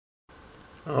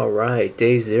Alright,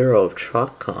 day 0 of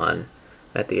TrotCon.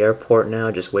 At the airport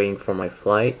now, just waiting for my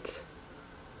flight.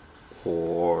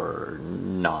 Or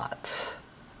not.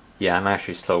 Yeah, I'm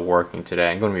actually still working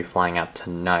today. I'm going to be flying out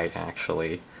tonight,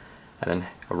 actually. And then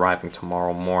arriving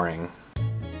tomorrow morning.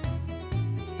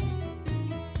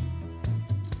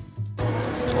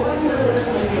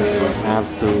 It's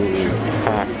absolutely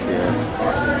packed here.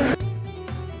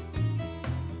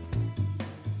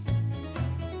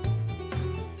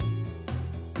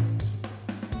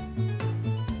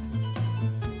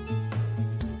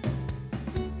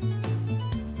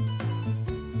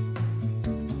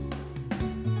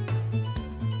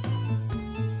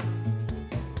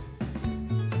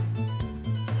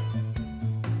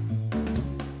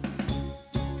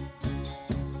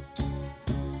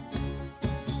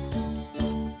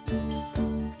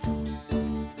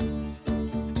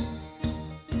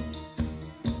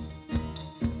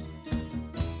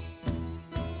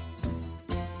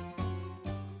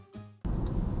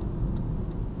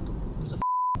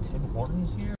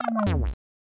 Here.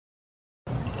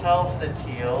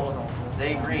 Calcetial,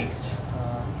 they greet.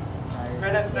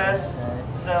 Prinifes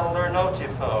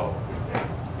Celernotipo.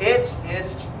 It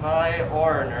is my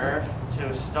honor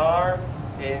to star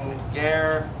in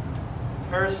Gare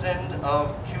person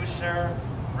of Kusur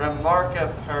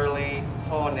Remarkably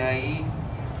Honei.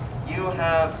 You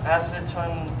have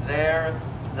aceton there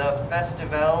the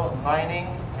festival mining,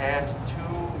 and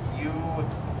to you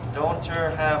don't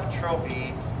have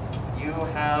trophy. You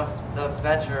have the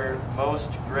better,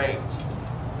 most great.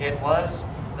 It was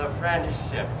the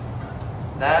friendship.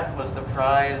 That was the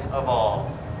prize of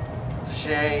all.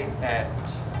 J-End.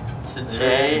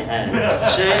 J-End.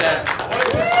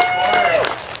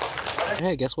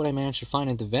 Hey, guess what I managed to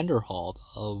find at the vendor hall?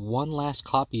 One last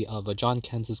copy of John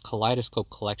Kenz's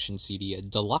Kaleidoscope Collection CD, a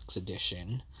deluxe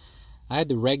edition. I had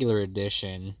the regular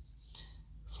edition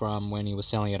from when he was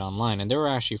selling it online, and there were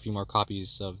actually a few more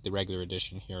copies of the regular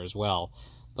edition here as well,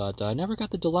 but I never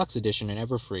got the deluxe edition and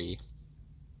Everfree.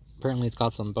 Apparently it's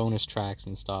got some bonus tracks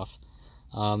and stuff.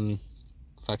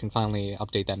 If I can finally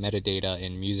update that metadata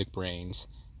in Music Brains,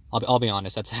 I'll be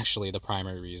honest, that's actually the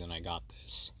primary reason I got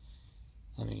this.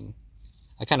 I mean,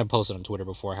 I kind of posted on Twitter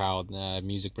before how the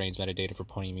Music Brains metadata for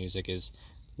Pony Music is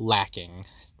lacking,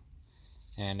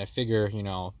 and I figure, you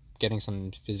know, getting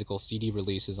some physical CD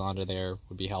releases onto there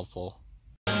would be helpful.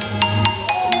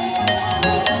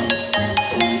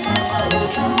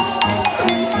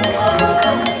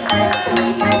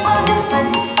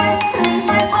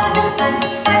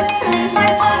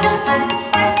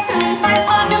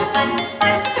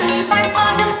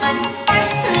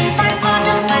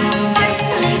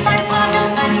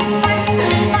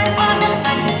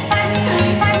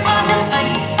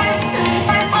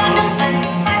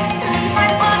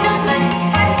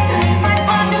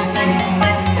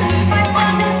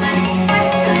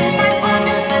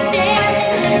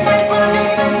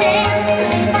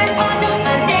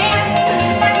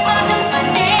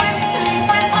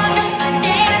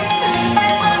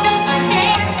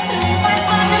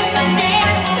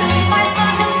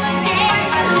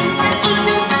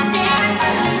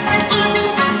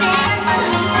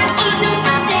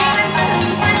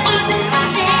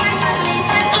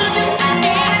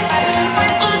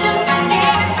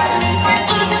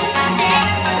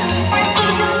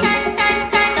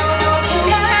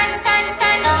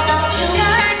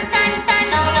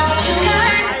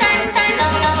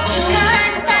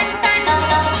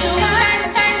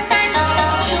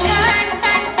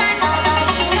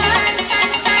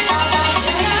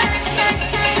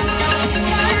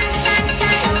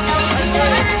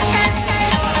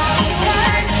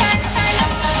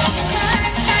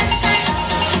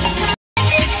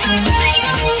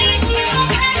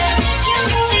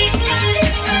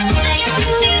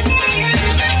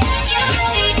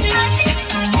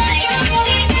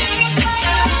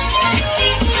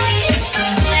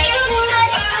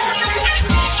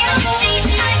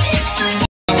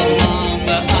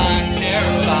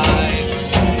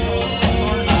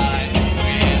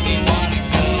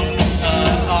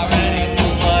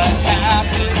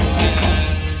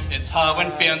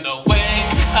 When feeling the weight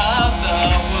of the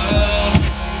world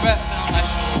rest on my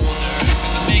shoulders,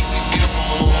 and it makes me feel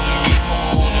older,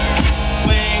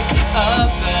 weight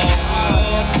of the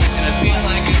world, and I feel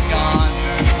like it's gone,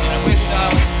 and I wish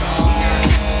I was stronger,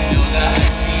 to know that I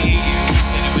see you,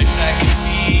 and I wish I could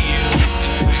be you,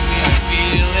 and quickly I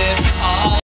feel it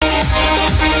all.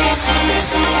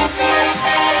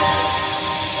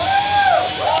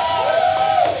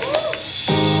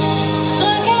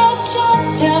 Look at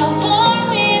just how far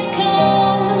we've come.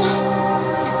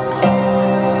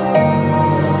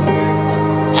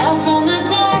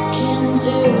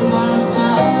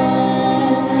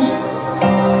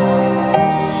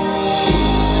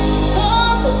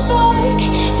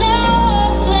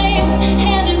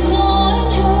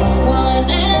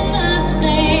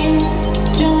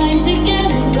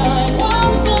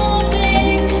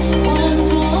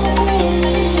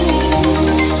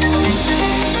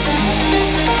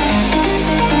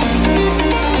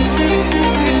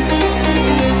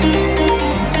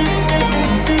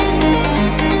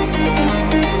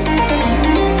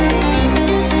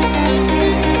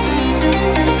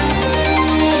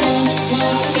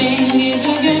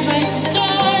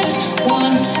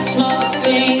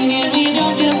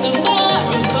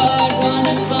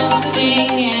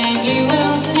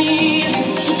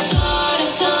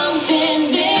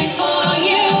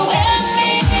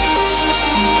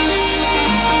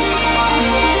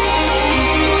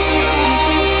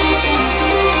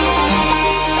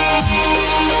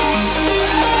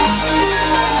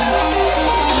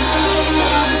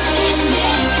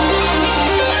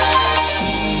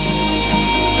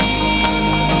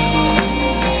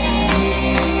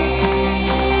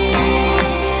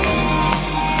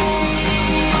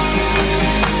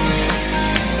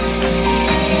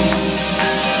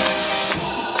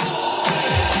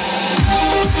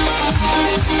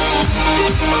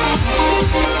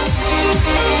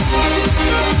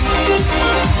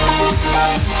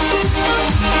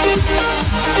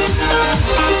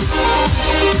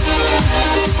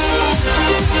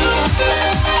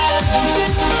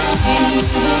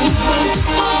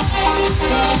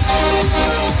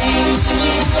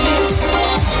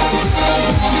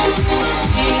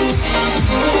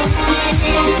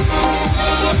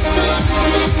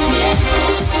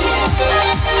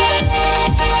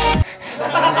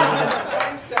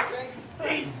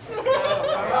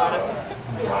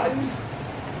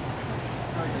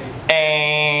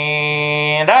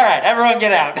 And all right, everyone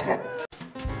get out.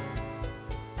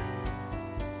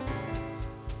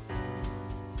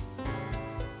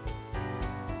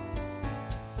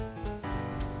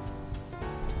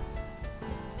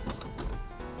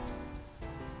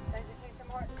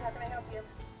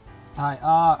 Hi,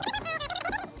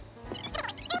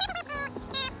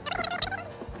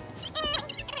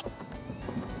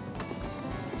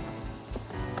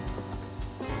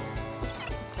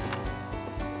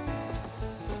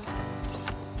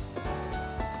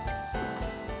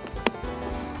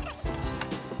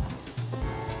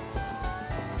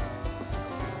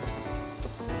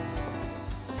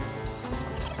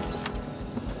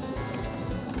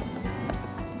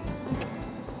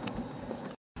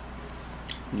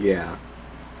 Yeah.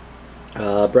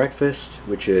 Breakfast,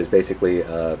 which is basically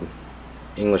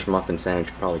English muffin sandwich.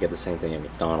 You could probably get the same thing at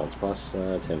McDonald's, plus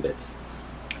Timbits.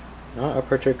 Not a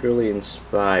particularly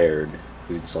inspired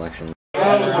food selection. The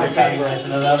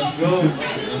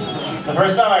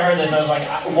first time I heard this, I was like,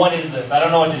 what is this? I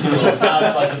don't know what to do with this. Now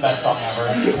it's like the best song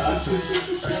ever.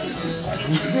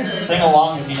 Sing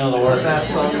along if you know the words. Best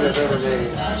song I've ever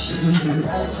made.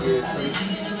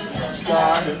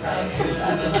 God.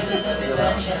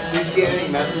 Did you get any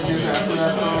messages after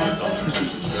that song?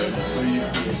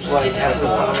 Like after the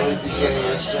song release, did you get any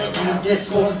messages?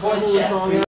 What's the song?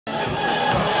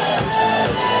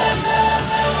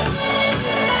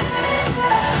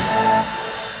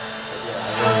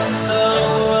 The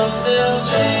world's still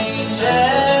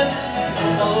changing.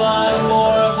 A lot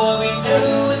more of what we do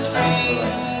is free.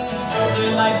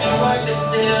 There might be work that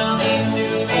still needs to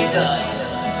be done,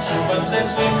 but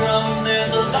since we've grown,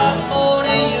 there's a lot more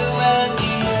to you and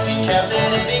me. We kept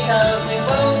it in because we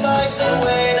both like the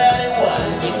way that it was.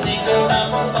 We'd sneak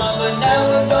around for fun, but now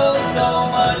we're both so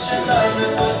much in love.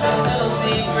 It was this little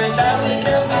secret that we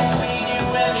kept between you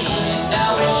and me, and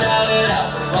now we shout it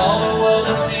out for all the world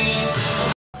to see.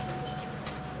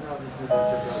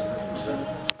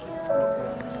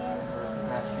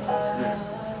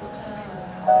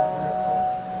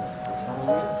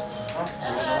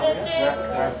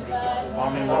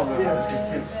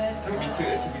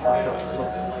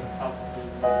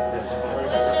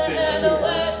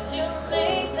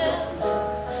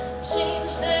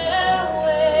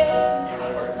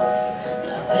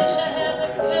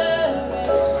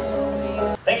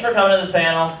 Thanks for coming to this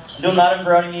panel. I'm doing a lot of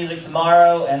Brony music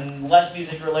tomorrow, and less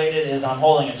music related is I'm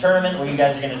holding a tournament where you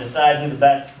guys are going to decide who the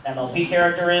best MLP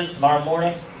character is tomorrow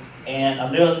morning. And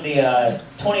I'm doing the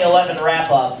 2011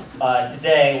 wrap-up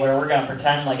today, where we're going to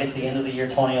pretend like it's the end of the year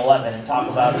 2011 and talk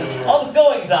about all the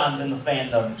goings-ons in the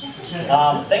fandom.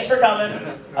 Thanks for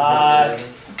coming.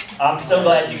 I'm so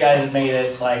glad you guys made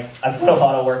it. Like, I put a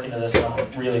lot of work into this, and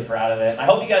I'm really proud of it. I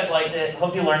hope you guys liked it.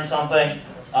 Hope you learned something.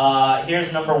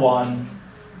 Here's number one,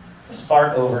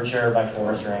 Spark Overture by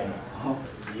Forest Rain.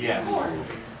 Yes.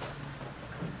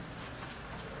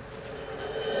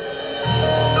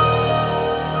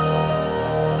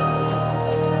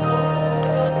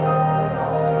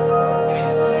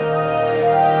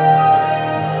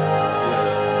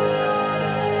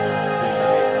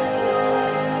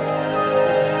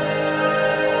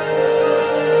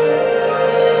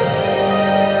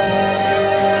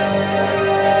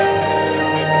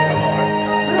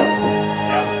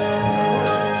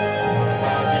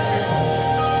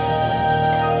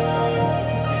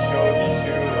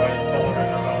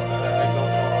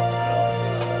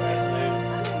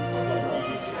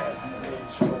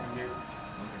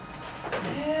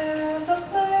 There's a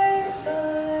place I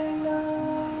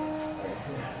know,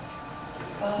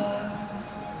 far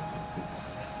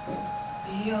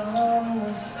beyond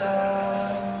the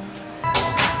stars.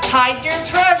 Hide your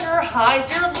treasure, hide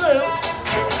your loot,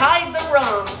 and hide the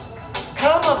rum.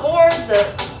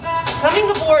 Coming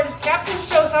aboard is Captain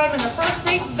Showtime and the first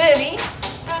mate Vinny,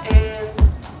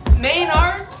 and main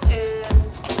arts and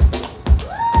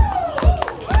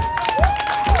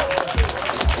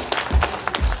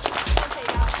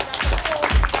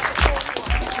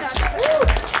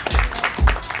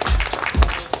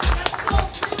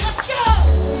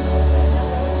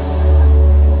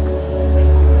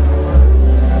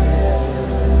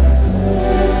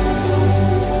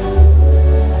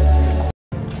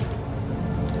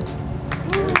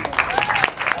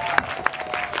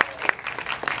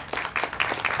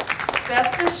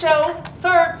the Show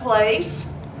 3rd place,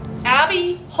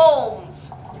 Abby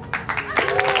Holmes.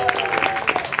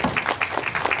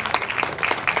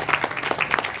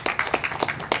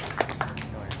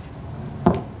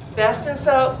 Best in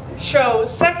Show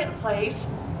 2nd place,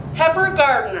 Pepper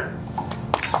Gardner.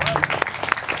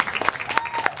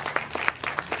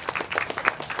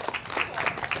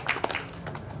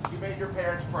 You made your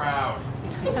parents proud.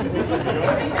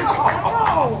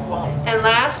 And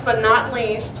last but not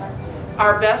least,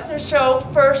 our Best in Show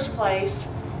 1st place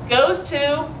goes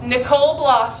to Nicole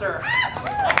Blosser.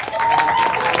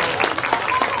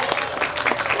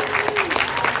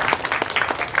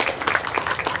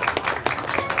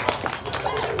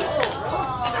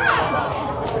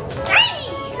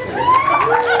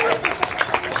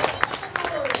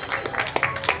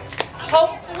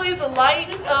 Hopefully the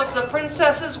light of the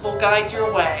princesses will guide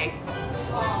your way.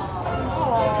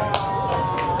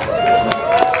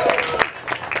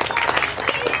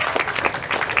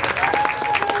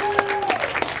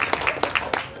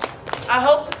 I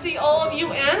hope to see all of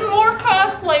you and more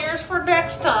cosplayers for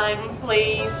next time,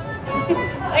 please.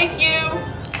 Thank you.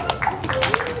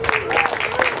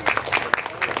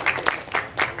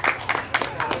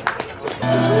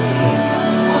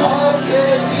 I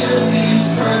can give these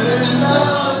presents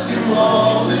out to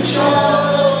all the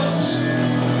childs.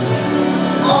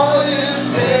 I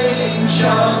am paying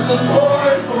child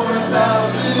support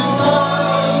 4,000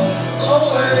 miles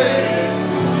away.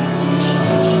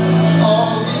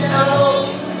 All the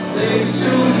elves, they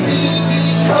sued me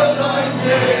because I'm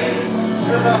gay.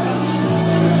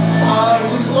 I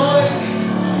was like,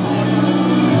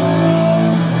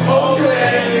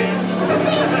 okay.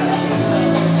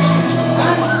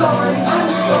 I'm sorry. I'm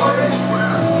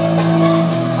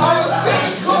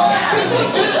Santa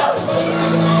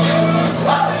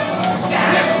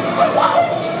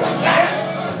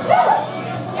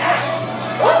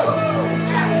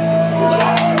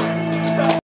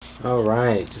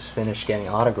Alright, just finished getting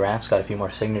autographs, got a few more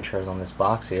signatures on this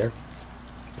box here.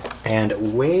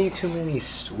 And way too many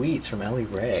sweets from Ellie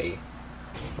Ray.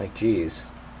 Like, geez.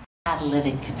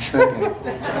 Catalytic contributor.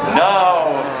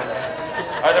 No!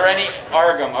 Are there any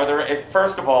Argem? Are there?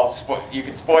 First of all, you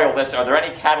could spoil this. Are there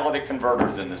any catalytic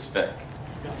converters in this fic?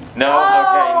 No.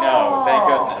 Okay. No. Thank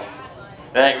goodness.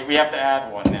 We have to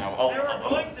add one now. There were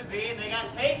going to be, and they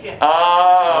got taken.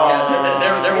 Oh.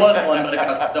 Yeah, there was one, but it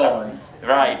got stolen.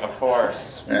 Right. Of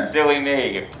course. Yeah. Silly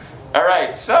me. All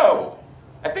right. So,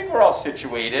 I think we're all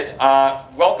situated.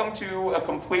 Welcome to a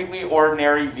completely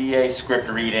ordinary VA script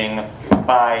reading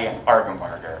by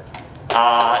Argembarger.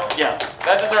 Yes,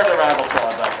 that deserves a round of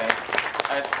applause, I think.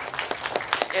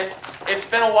 It's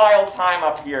been a wild time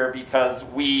up here because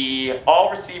we all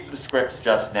received the scripts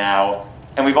just now,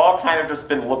 and we've all kind of just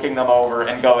been looking them over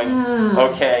and going,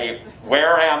 okay,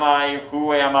 where am I?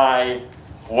 Who am I?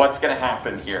 What's going to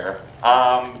happen here?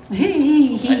 I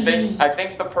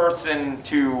think the person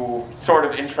to sort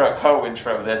of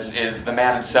co-intro this is the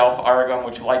man himself, Argem.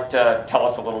 Would you like to tell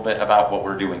us a little bit about what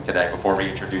we're doing today before we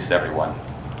introduce everyone?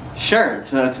 Sure.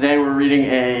 So today we're reading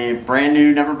a brand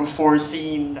new, never before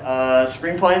seen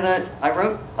screenplay that I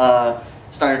wrote.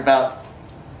 Started about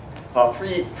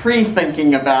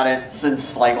pre-thinking about it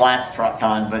since like last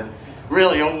TrotCon, but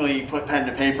really only put pen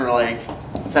to paper like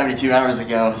 72 hours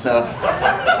ago. So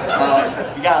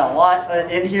we got a lot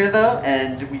in here though,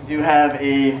 and we do have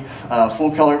a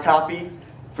full color copy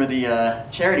for the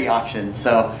charity auction.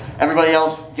 So everybody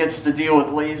else gets to deal with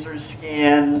laser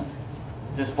scan,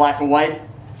 just black and white.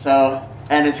 So,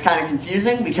 and it's kind of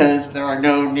confusing because there are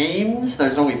no names,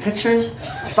 there's only pictures.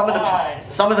 Some of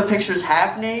the pictures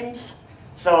have names,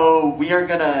 so we are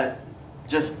gonna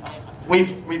just,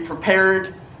 we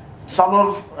prepared some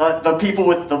of the people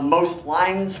with the most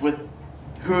lines with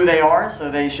who they are,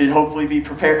 so they should hopefully be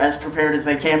prepared as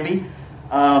they can be.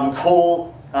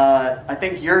 Cole, I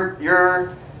think your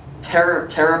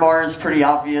Terramar is pretty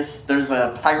obvious. There's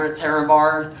a pirate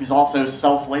Terramar who's also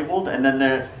self-labeled, and then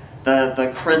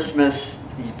the Christmas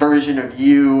version of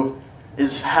you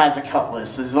has a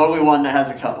cutlass. Is the only one that has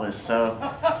a cutlass. So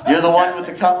you're the one with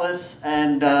the cutlass,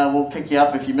 and we'll pick you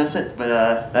up if you miss it.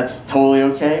 But that's totally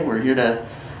okay. We're here to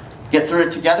get through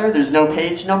it together. There's no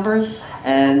page numbers,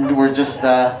 and we're just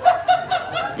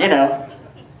you know,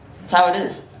 it's how it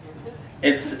is.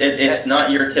 It's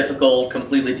not your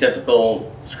completely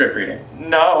typical script reading.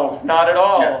 No, not at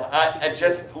all. Yeah.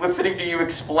 Just listening to you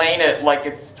explain it like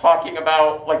it's talking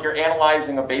about, like you're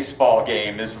analyzing a baseball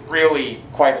game is really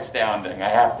quite astounding, I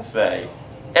have to say.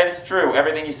 And it's true,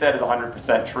 everything you said is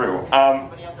 100% true.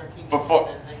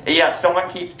 Someone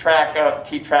keep track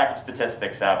of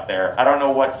statistics out there. I don't know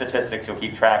what statistics you'll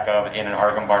keep track of in an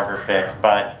Argembarger fic,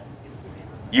 but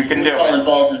You can do Calling it.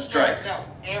 balls and strikes.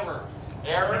 Errors.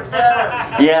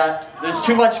 Yeah, there's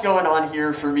too much going on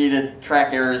here for me to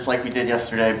track errors like we did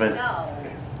yesterday, but...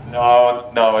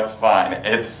 No, it's fine.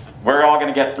 We're all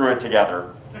gonna get through it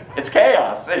together. It's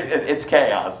chaos. It's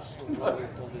chaos.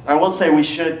 I will say we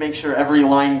should make sure every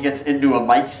line gets into a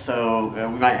mic, so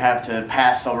we might have to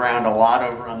pass around a lot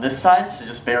over on this side, so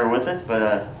just bear with it,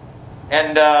 but...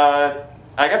 And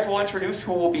I guess we'll introduce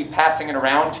who we'll be passing it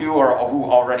around to, or who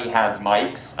already has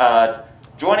mics.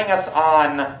 Joining us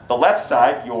on the left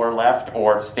side, your left,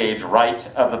 or stage right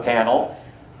of the panel,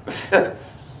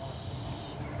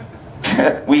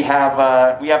 we have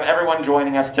everyone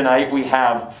joining us tonight. We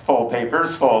have Full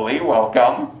Papers, Foley,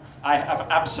 welcome. I have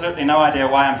absolutely no idea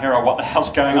why I'm here or what the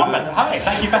hell's going on, but hi,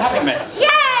 thank you for having me.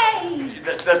 Yay!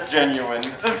 That's genuine.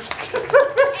 That's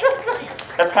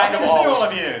kind of Good to see all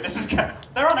of you.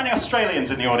 There aren't any Australians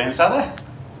in the audience, are there?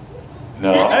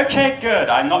 No. Okay, good.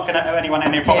 I'm not going to owe anyone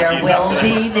any apologies There will after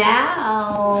this. be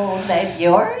now that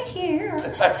you're here.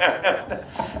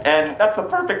 And that's a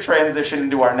perfect transition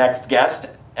into our next guest,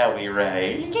 Ellie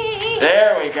Ray.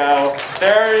 There we go.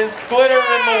 There is glitter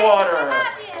in the water.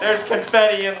 There's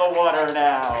confetti in the water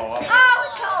now.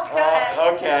 Oh, it's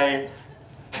all good. Okay.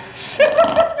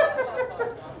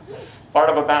 Part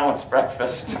of a balanced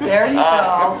breakfast. There you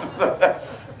go.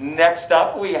 Next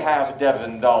up, we have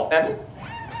Devin Dalton.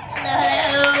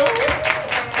 Hello.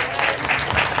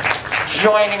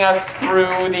 Joining us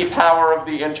through the power of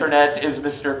the internet is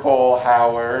Mr. Cole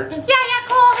Howard. Yeah,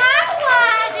 Cole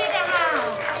Howard in the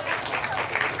house.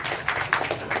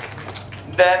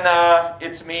 Then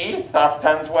it's me, Thoth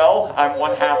Penswell. I'm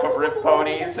one half of Riff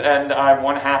Ponies, and I'm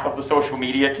one half of the social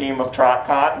media team of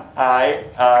TrotCon. Hi.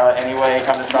 Anyway,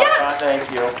 come to TrotCon. Yeah. Thank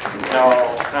you.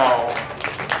 No.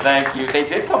 Thank you. They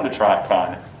did come to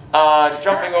TrotCon.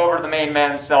 Jumping over the main man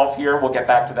himself here, we'll get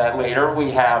back to that later.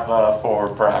 We have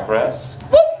Forward Progress.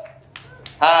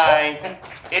 Hi,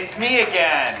 it's me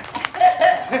again.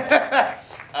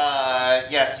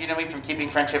 Yes, you know me from Keeping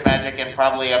Friendship Magic and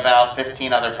probably about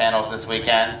 15 other panels this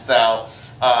weekend. So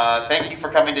thank you for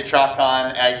coming to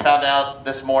TrotCon. I found out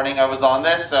this morning I was on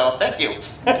this, so thank you.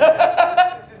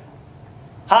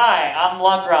 Hi, I'm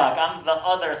Luckrock. I'm the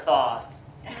other Thoth.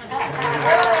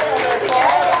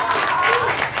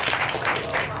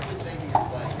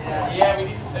 Yeah, we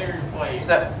need to say your place.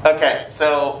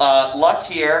 So Luck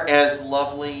here has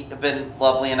been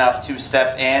lovely enough to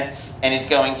step in, and he's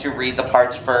going to read the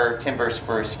parts for Timber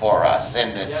Spruce for us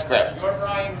in this script. You're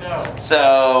Brian Doe.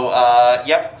 So,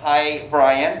 hi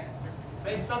Brian.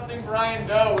 Say something Brian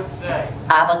Doe would say.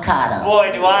 Avocado.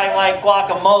 Boy, do I like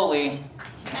guacamole.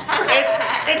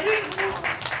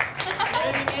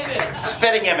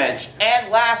 Spitting image. And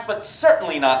last but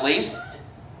certainly not least,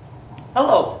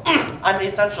 hello, I'm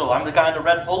Essential. I'm the guy in the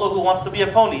red polo who wants to be a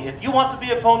pony. If you want to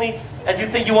be a pony and you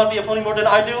think you want to be a pony more than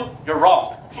I do, you're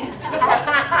wrong.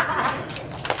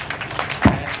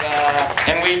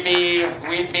 And we'd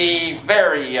be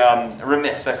very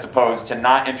remiss, I suppose, to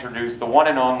not introduce the one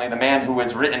and only, the man who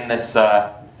has written this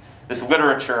this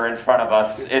literature in front of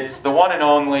us. It's the one and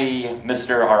only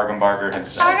Mr. Argembarger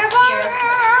himself.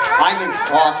 I'm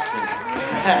exhausted.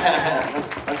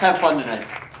 let's have fun tonight.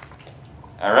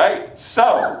 All right,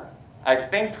 so I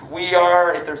think we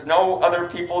are, if there's no other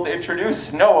people to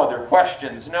introduce, no other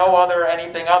questions, no other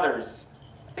anything others,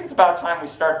 I think it's about time we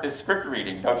start this script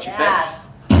reading, don't you think?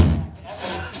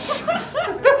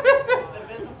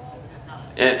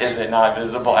 Is it not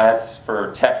visible? That's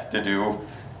for tech to do.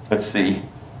 Let's see.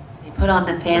 They put on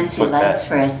the fancy lights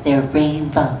for us. They're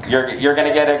rainbow. You're going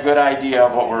to get a good idea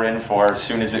of what we're in for as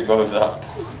soon as it goes up.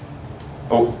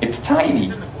 Oh, it's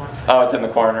tiny. Oh, it's in the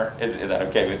corner. Is that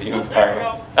okay with you?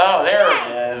 Oh, there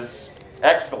it is.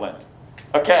 Excellent.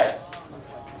 Okay.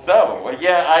 So,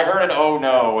 yeah, I heard an oh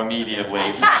no immediately.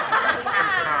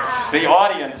 The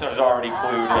audience has already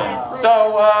clued in.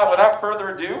 So, without further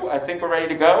ado, I think we're ready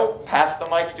to go. Pass the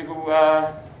mic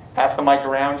to pass the mic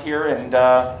around here, and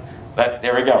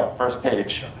there we go. First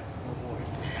page.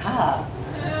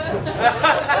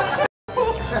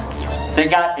 They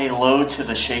got a low to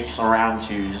the shakes around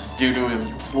twos due to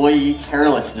employee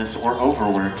carelessness or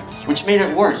overwork, which made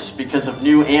it worse because of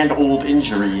new and old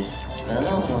injuries.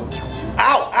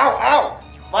 Ow, ow, ow!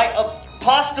 My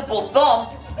apostable thumb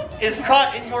is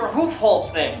caught in your hoof hole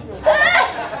thing.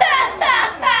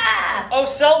 Oh,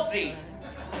 Selzy,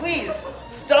 please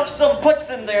stuff some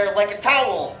puts in there like a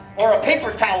towel or a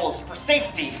paper towels for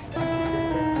safety.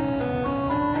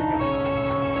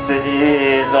 This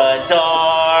is a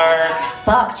dark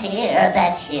box here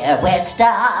that here we're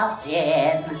stuffed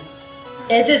in.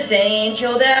 It's a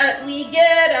angel that we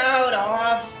get out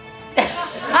of.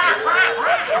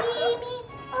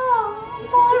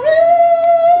 more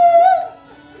room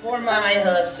for my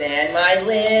hoofs and my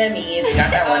limmies.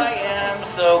 Got that one. I am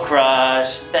so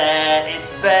crushed that it's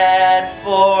bad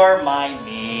for my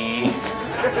knee.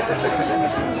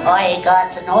 I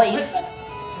got a knife.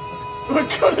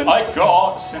 I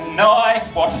got a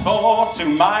knife, what for? To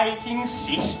my king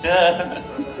sister.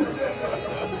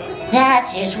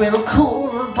 That is real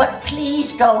cool, but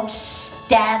please don't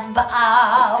stab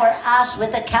our ass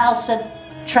with a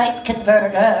calcitrate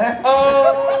converter.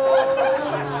 Oh.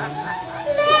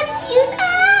 Let's use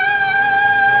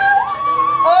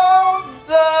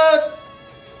The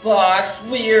box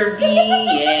we're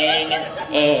being.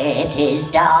 It is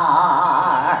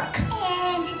dark.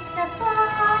 And it's a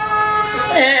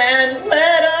box. And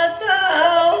let us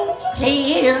out.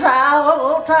 Please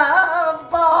out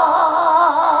of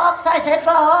box. I said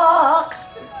box.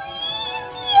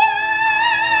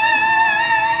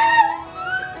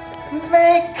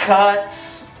 Make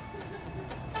cuts.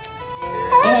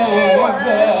 In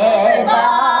the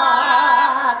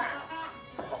box.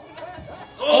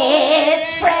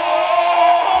 It's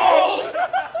fresh.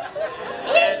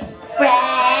 It's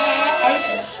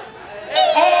fresh.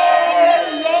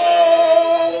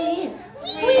 Yay.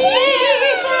 We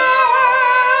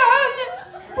can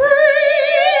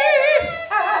breathe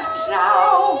and so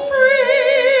free.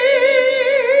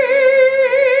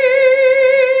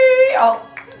 Oh,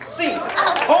 see,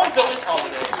 home village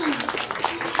holiday.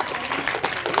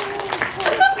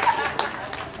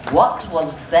 What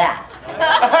was that?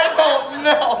 I don't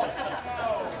know.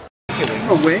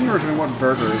 A wing, or do we want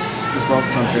burgers? Because both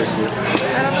sound tasty. I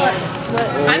don't know what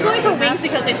I'm going for wings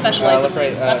because they specialize in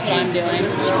wings. That's what I'm doing.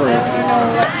 It's true. I don't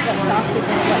know what sauces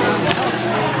and whatnot.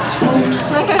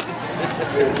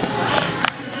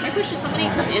 I wish somebody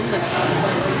come in the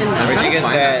Where'd you get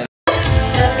that?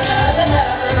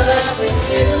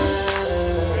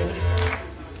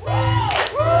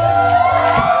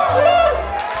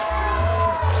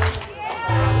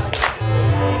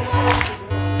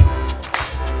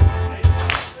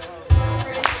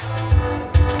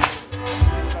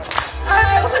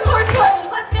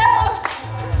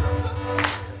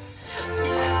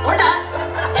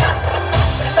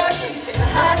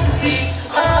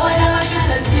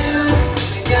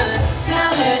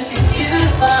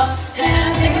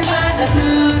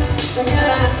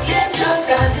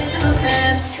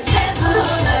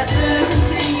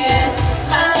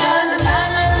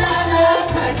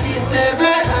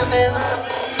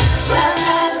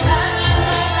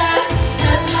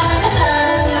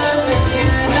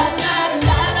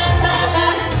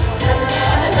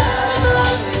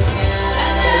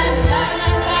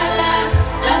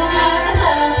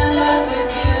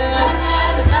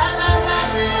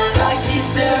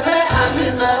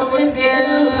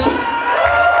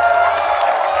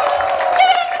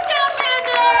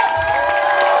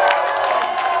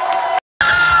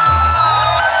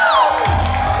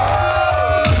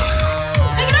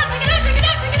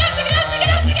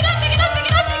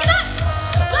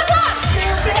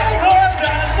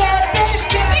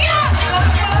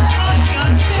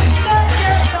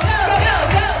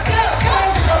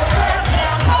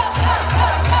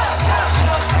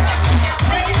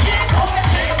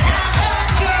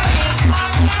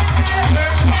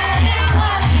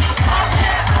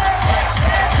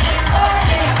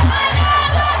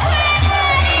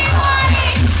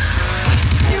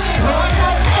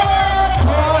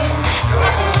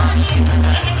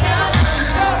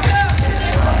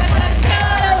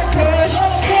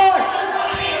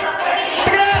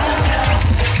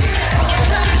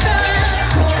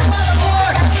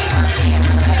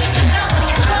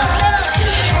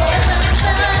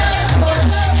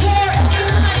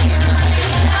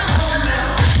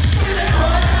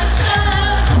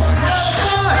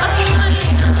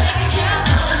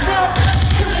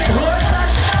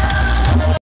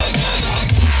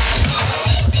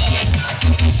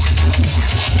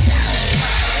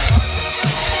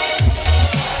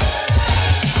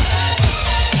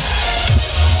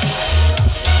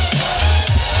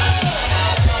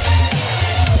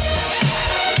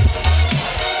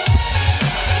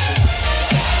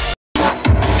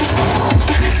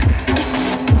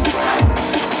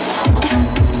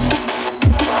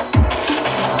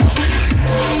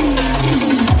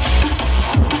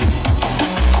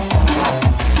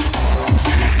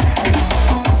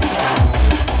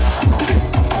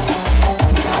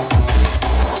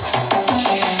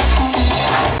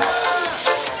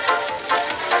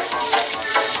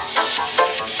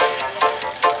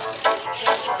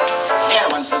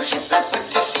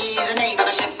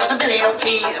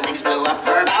 The wings blew up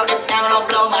her bow, dip down, I'll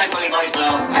blow my bully boys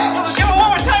blow. Give it one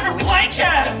more time for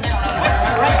Blanket!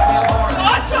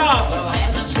 Awesome!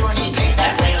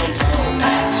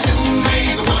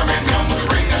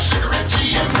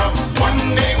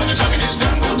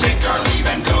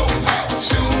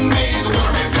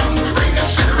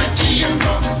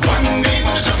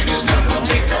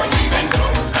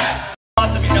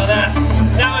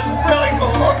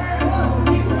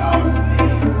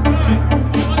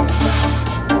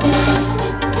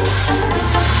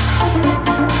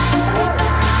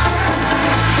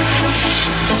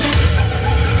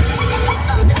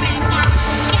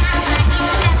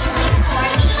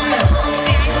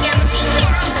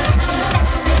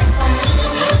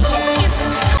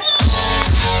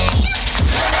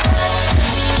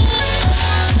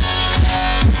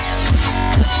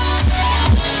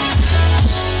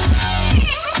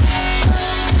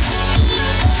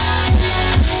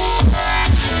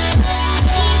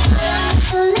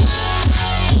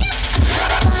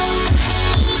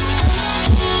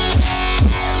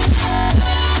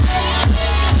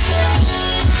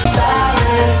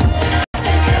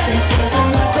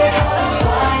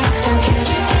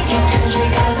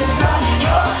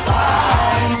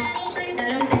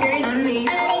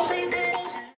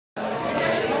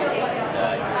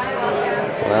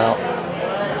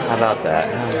 about that.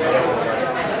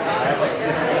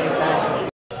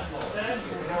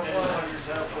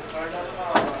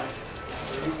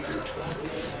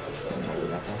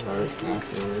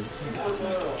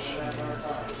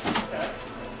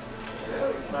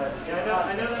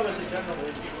 I know that was a general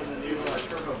issue with the new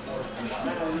Turbo Force.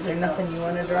 Is there nothing you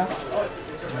want to draw?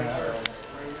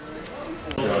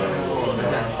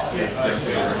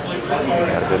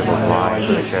 Got a bit of a line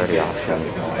for the charity auction.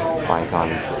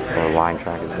 Line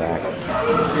track is back.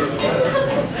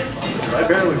 I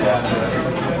barely lost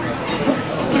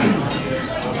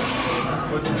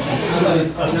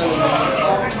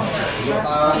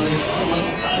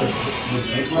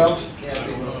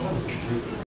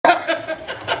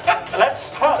Let's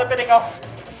start the bidding off.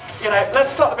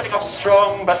 Let's start the bidding off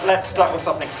strong, but let's start with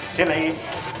something silly.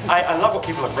 I love what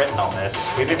people have written on this.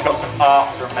 We've even got some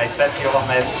art from Maycential on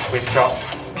this. We've got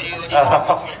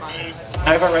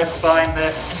Nova Rose signed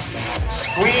this.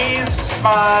 Squeeze,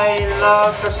 my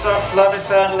love, croissants, love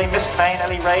eternally. Miss Payne,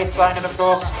 Ellie Ray signed it, of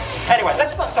course. Anyway,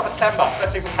 let's start this off at $10.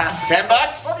 Let's see some hands. $10? What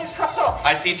are these croissants?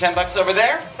 I see $10 over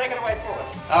there. Take it away forward.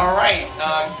 All right,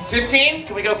 15.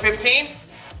 Can we go 15?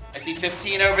 I see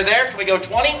 15 over there. Can we go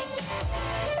 20?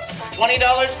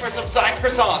 $20 for some signed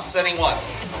croissants. Anyone?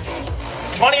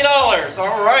 $20.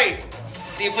 All right.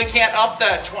 See if we can't up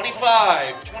that.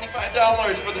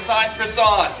 $25 for the signed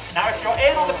croissants. Now, if you're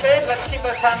in on the bid, let's keep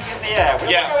those hands in the air.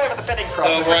 We'll go over the bidding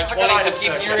process. So we're at 20, so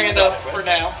keep your hand up for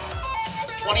now.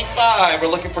 25. We're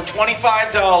looking for $25.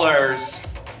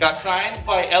 Got signed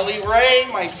by Ellie Ray,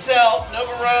 myself,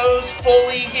 Nova Rose,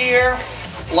 Foley here.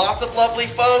 Lots of lovely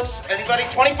folks. Anybody?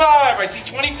 25. I see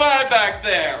 25 back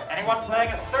there. Anyone playing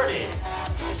at 30?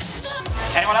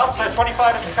 Anyone else? So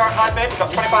 25 is the current high bid. We've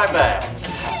got 25 there.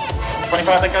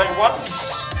 25 they're going once.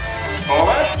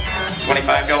 Forward.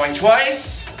 25 going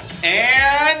twice.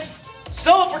 And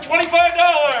sold for $25.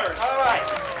 All right.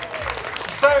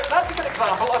 So that's a good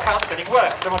example of how the bidding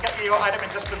works. So we'll get you your item in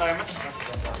just a moment.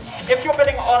 If you're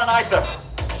bidding on an item,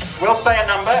 we'll say a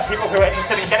number. People who are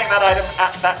interested in getting that item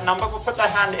at that number will put their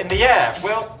hand in the air.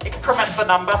 We'll increment the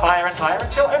number higher and higher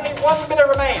until only one bidder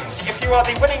remains. If you are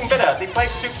the winning bidder, the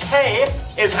place to pay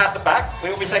is at the back. We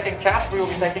will be taking cash, we will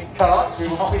be taking cards, we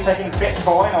will not be taking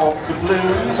Bitcoin or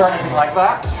doubloons or anything like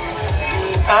that.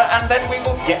 And then we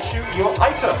will get you your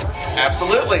item.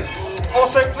 Absolutely.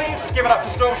 Also, please give it up for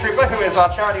Stormtrooper, who is our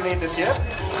charity lead this year.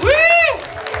 Woo!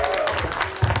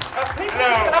 Please give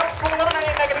it up for the one and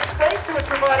only Negative Space, who is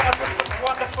providing us with some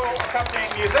wonderful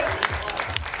accompanying music.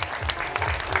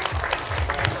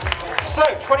 So,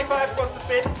 25 was the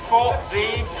bid for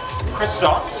the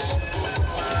croissants.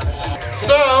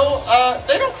 So,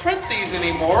 they don't print these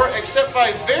anymore, except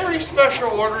by very special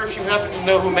order if you happen to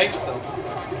know who makes them.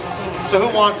 So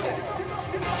who wants it?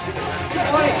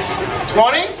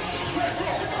 20?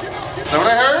 Is that what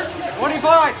I heard?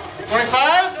 25.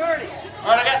 25? 30.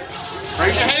 All right, I got,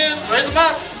 raise your hands, raise them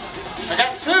up. I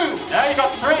got 2. Now you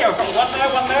got 3. I've got one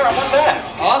there, and one there.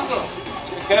 Awesome.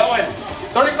 Keep going.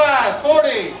 35,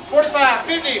 40, 45,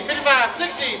 50, 55,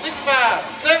 60, 65,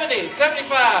 70,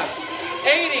 75,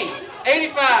 80,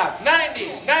 85,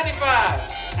 90,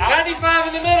 95, 95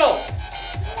 in the middle.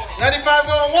 95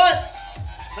 going once.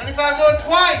 95 going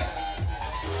twice.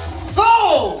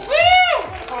 Sold! Woo!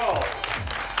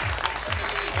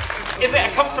 Is it a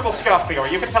comfortable scarf for you, or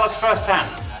you can tell us firsthand?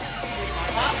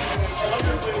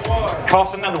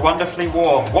 Cotton and wonderfully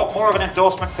warm. What more of an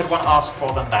endorsement could one ask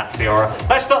for than that, Fiora?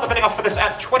 Let's start the bidding off for this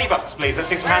at $20, please. Let's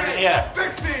see some hands in the air.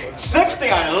 60! 60,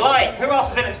 I like. Who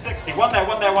else is in at 60? One there,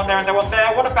 one there, one there, and there, one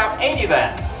there. What about 80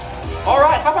 then? All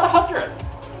right, how about 100?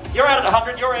 You're out at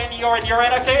 100, you're in, you're in, you're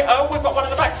in. Okay, oh, we've got one in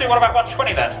the back too. What about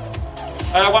 120 then?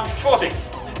 140.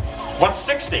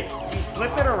 160.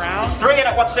 Flip it around. 3 in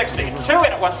at 160. 2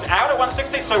 in at out at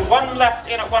 160. So 1 left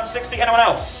in at 160. Anyone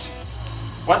else?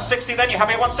 160 then. You have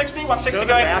me at 160. 160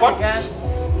 going once.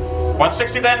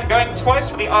 160 then going twice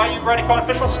for the Are You Brony Con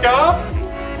official scarf.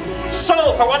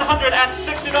 Sold for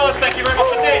 $160. Thank you very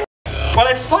much indeed. Well,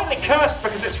 it's slightly cursed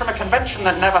because it's from a convention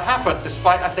that never happened,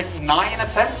 despite I think 9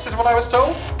 attempts is what I was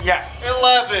told. Yes.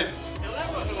 11.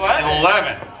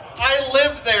 11. I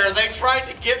lived there. They tried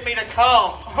to get me to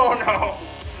come. Oh no.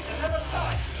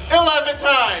 11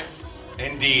 times.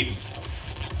 Indeed.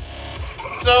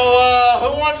 So,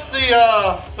 who wants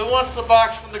the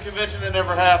box from the convention that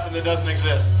never happened that doesn't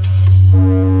exist?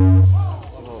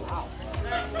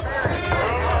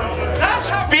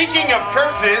 Speaking of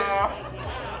curses.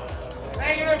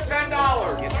 Negative $10.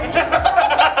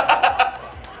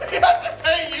 They have to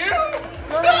pay you?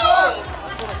 No!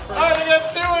 Alright, they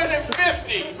got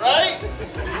 250, right?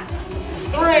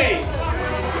 3.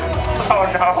 Oh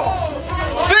no.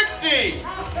 60!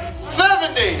 60!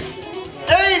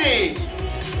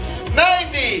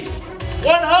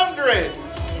 100,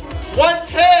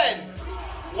 110,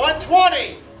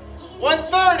 120,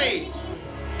 130,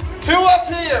 2 up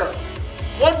here,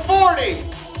 140,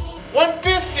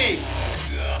 150,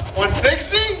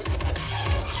 160,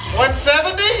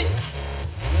 170?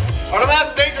 Or to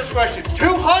ask a dangerous question,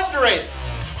 200.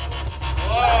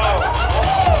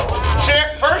 Whoa.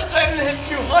 First I didn't hit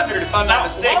 200 if I'm not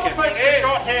mistaken. One of the folks we've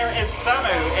got here is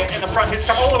Samu in the front, who's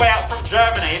come all the way out from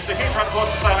Germany. So huge round of applause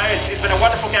to Samu. He's been a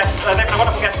wonderful guest. They've been a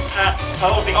wonderful guest at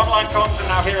all of the online cons and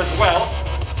now here as well.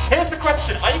 Here's the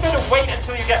question: are you going to wait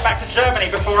until you get back to Germany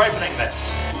before opening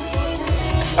this?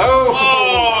 Oh,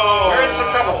 we're in some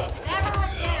trouble.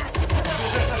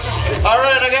 All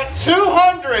right, I got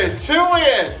 200, 2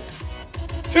 in,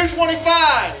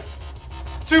 225,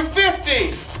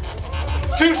 250,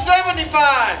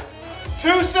 275,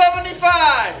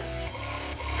 275,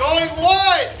 going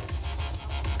once,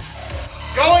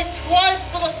 going twice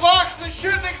for the box that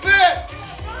shouldn't exist.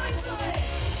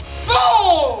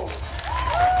 Sold!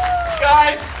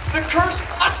 Guys, the curse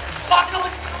box is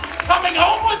finally coming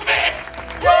home with me!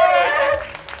 Yay!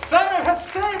 Samu has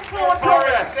saved forward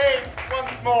progress! Saved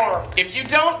once more. If you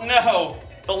don't know,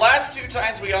 the last 2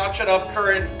 times we auctioned off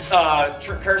current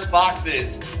curse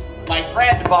boxes, my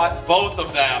friend bought both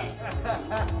of them.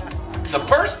 The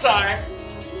first time,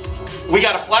 we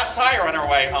got a flat tire on our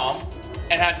way home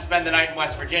and had to spend the night in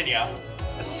West Virginia.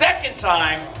 The second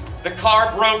time, the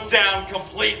car broke down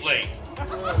completely.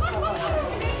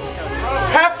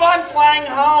 Have fun flying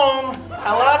home.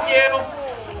 I love you.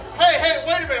 Hey,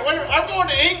 wait a minute. I'm going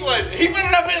to England. He better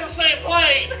not be in the same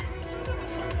plane.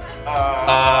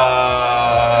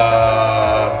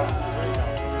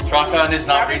 TrotCon is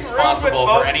not responsible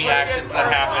for any actions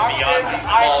that happen beyond the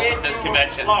walls of this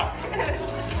convention. One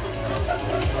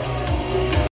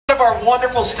of our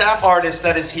wonderful staff artists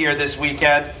that is here this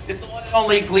weekend is the one and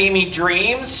only Gleamy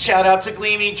Dreams. Shout out to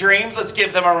Gleamy Dreams. Let's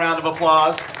give them a round of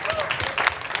applause.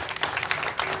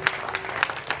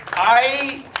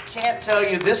 I can't tell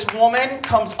you, this woman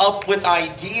comes up with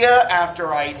idea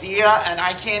after idea, and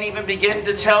I can't even begin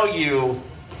to tell you.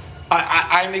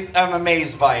 I'm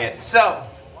amazed by it. So,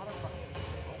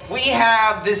 we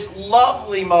have this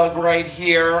lovely mug right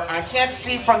here. I can't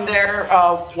see from there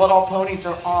what all ponies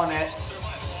are on it.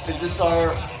 Is this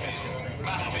our...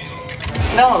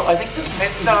 No, I think this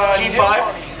is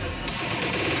G5.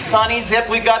 Sunny Zip,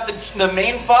 we got the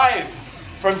main 5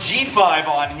 from G5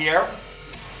 on here.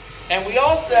 And we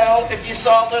also, if you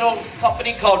saw a little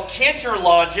company called Cantor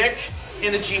Logic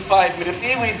in the G5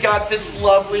 movie, we've got this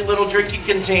lovely little drinking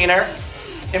container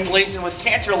emblazoned with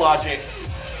Cantor Logic.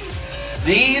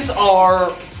 These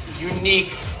are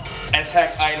unique as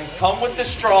heck items. Come with the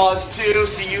straws too,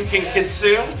 so you can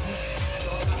consume.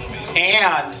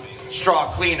 And straw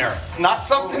cleaner. Not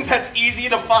something that's easy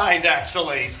to find,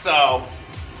 actually. So,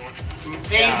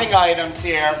 amazing items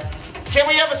here. Can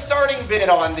we have a starting bid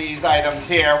on these items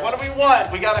here? What do we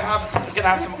want? We can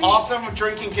have some awesome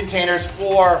drinking containers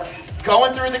for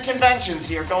going through the conventions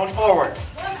here, going forward.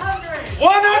 $100!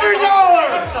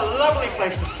 That's a lovely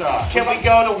place to start. Can we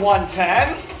go to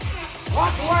 110?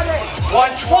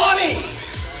 120!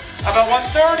 How about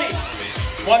 130?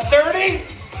 130?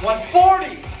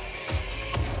 140?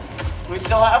 We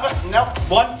still have it? Nope.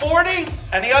 140?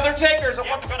 Any other takers?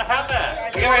 Yeah, we're gonna have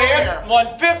that. Here, here.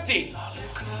 150.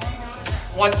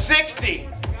 160.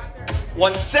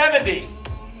 170.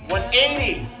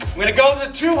 180. I'm gonna go to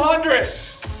the 200.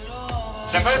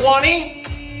 220.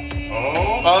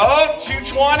 Oh,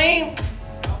 220.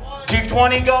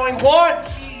 220 going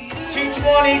once.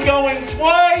 220 going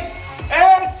twice.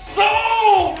 And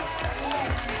sold!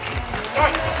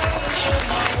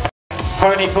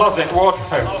 Pony closet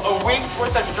wardrobe. A week's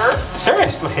worth of shirts?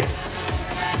 Seriously?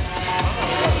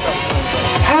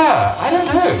 I don't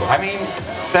know. I mean,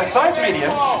 they're size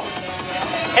medium.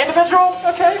 Individual?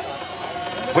 Okay.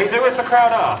 We do as the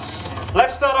crowd asks.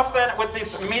 Let's start off then with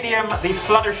this medium, the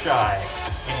Fluttershy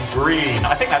in green.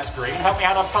 I think that's green. Help me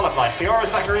out, I'm colorblind. Fiora,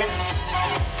 is that green?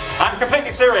 I'm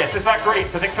completely serious. Is that green?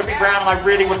 Because it could be brown and I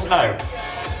really wouldn't know.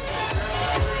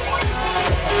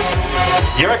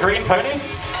 You're a green pony?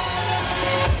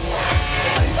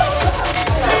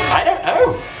 I don't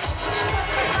know.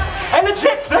 I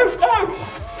legit don't know.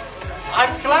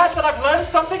 I'm glad that I've learned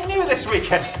something new this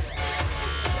weekend.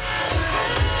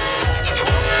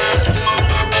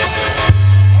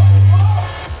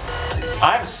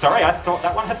 I'm sorry, I thought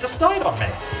that one had just died on me.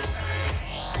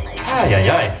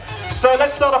 Ay. So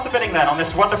let's start off the bidding then on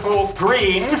this wonderful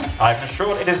green, I'm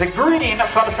assured it is a green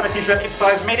Fluttershy t-shirt in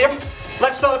size medium.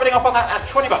 Let's start the bidding off on that at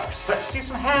 20 bucks. Let's see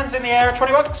some hands in the air.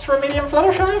 20 bucks for a medium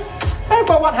Fluttershy? I've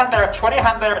got one hand there at 20,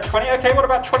 hand there at 20. Okay, what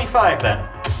about 25 then?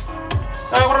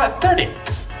 What about 30?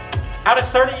 Out of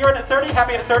 30, you're in at 30?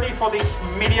 Happy at 30 for the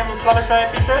medium Fluttershy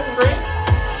t-shirt in green?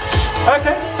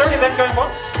 Okay, 30 then going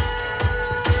once.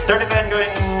 30 then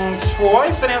going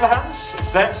twice. Any other hands?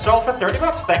 Then sold for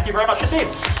 $30. Thank you very much indeed.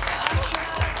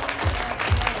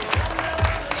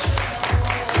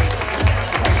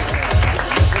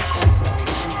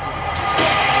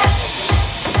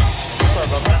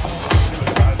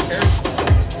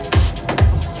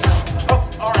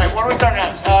 What are we starting at?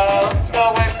 Let's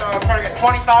go with starting at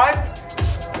 25.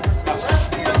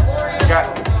 Got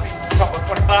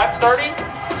 25, 30,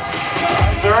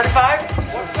 35.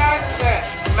 What size is that?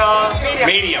 Medium.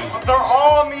 Medium. They're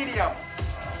all medium.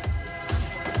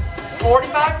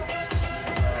 45,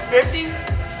 50.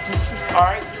 All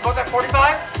right, so you both at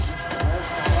 45.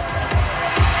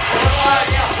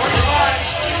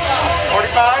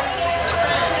 45.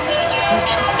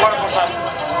 What more time?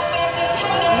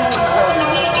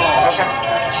 Okay.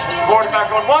 45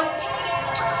 going once.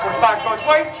 45 going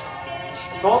twice.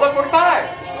 Sold at 45.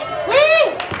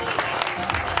 Woo!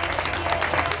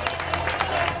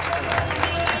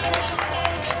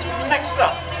 Next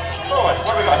up, forward.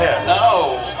 What do we got here?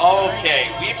 Oh,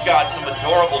 okay. We've got some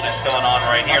adorableness going on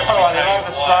right here. Oh, I love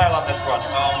the style on this one.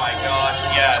 Oh my gosh,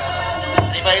 yes.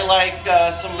 Anybody like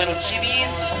some little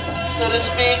chibis, so to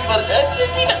speak? But it's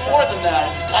even more than that.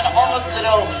 It's kind of almost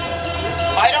little,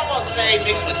 I'd almost say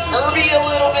mixed with Kirby a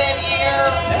little bit here.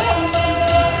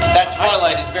 That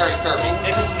Twilight is very Kirby.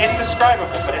 It's indescribable,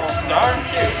 but it's darn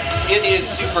cute. It is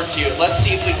super cute. Let's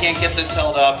see if we can't get this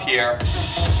held up here.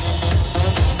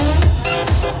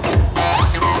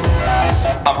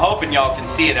 I'm hoping y'all can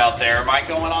see it out there. Am I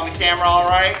going on the camera all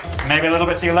right? Maybe a little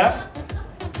bit to your left.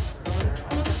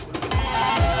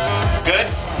 Good?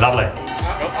 Lovely.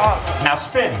 Now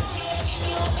spin.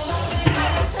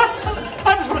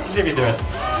 I just wanted to see if you do it.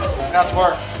 That's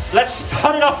work. Let's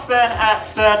start it off then at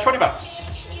 $20.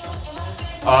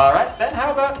 All right, then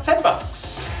how about $10?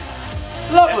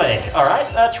 Lovely. All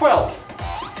right, 12,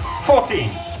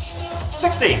 14,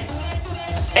 16,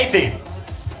 18,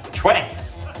 20,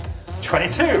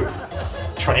 22,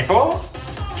 24,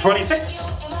 26,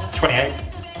 28.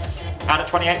 Out at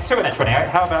 28, 2 in at 28.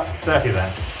 How about 30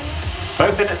 then?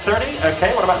 Both in at 30?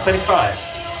 Okay, what about 35?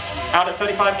 Out at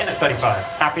 35, in at 35.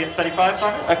 Happy at 35,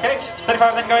 Simon? Okay,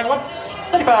 35 then going once.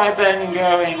 35 then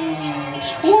going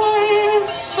twice.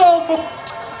 Sold for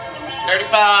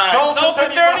 35. Sold Sold for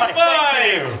 35. Thank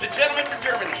you. To the gentleman from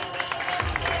Germany.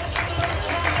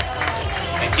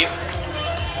 Thank you.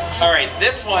 All right,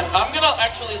 this one, I'm going to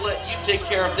actually let you take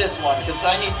care of this one because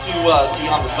I need to be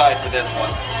on the side for this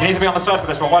one. You need to be on the side for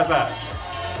this one. Why is that?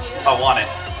 I want it.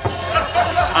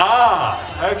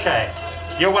 Ah, okay.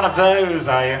 You're one of those,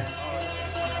 are you?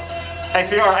 Hey,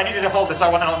 Fiora, I need you to hold this. I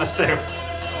want it on this too.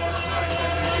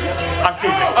 I'm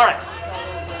teasing. All right.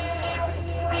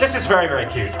 This is very, very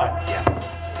cute.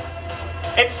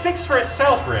 Yeah. It speaks for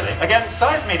itself, really. Again,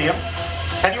 size medium.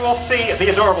 Can you all see the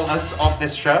adorableness of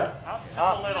this shirt?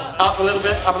 Up a little. Up a little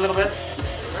bit, up a little bit.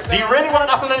 Do you really want it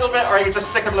up a little bit, or are you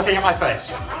just sick of looking at my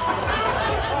face?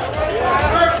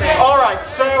 All right,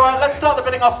 so let's start the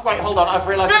bidding off. Wait, hold on. I've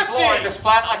realised the flaw in this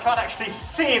plan. I can't actually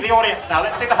see the audience now.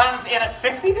 Let's see the hands in at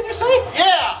 50, did you say?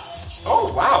 Yeah!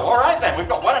 Oh, wow. All right, then. We've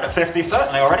got one in at 50,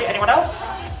 certainly, already. Anyone else?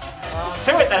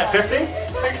 Two in then at 50.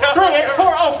 Three in,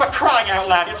 four. Oh, for crying out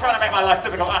loud. You're trying to make my life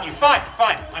difficult, aren't you? Fine,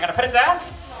 fine. I'm going to put it down.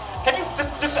 Can you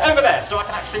just over there so I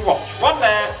can actually watch? One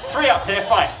there, three up here,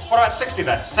 fine. What about 60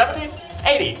 then? 70?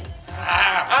 80?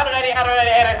 Out at 80, out at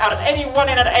 80, out at 80, one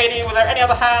in at 80. Were there any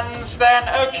other hands then?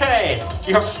 Okay.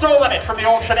 You have stolen it from the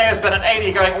auctioneers then at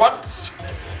 80 going once.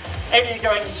 80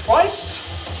 going twice.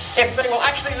 If they will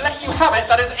actually let you have it,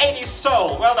 that is 80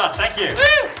 sold. Well done, thank you.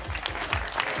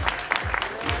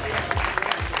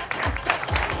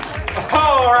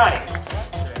 All right.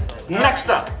 Next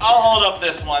up. I'll hold up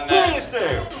this one then. Please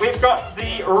do. We've got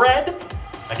the red.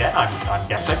 Again, I'm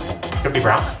guessing. Could be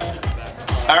brown.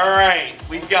 All right,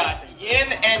 we've got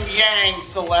Yin and Yang,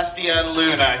 Celestia and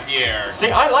Luna here.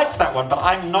 See, I liked that one, but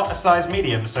I'm not a size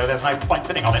medium, so there's no point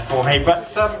bidding on it for me. But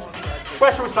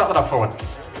where should we start that off forward?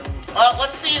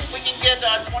 Let's see if we can get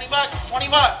 20 bucks. 20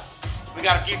 bucks. We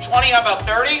got a few 20. How about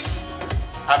 30?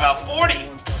 How about 40?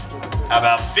 How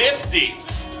about 50?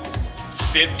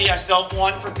 50. I still have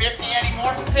one for 50. Any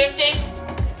more for 50?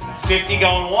 50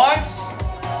 going once.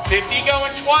 50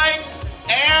 going twice.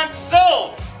 And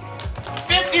sold.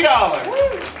 $50.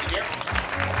 Here.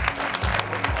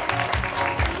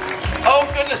 Oh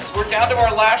goodness, we're down to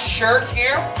our last shirt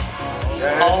here.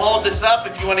 I'll hold this up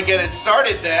if you want to get it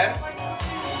started then.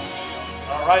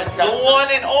 All right. The one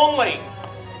and only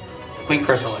Queen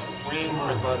Chrysalis. Queen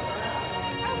Chrysalis.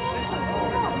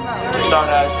 Start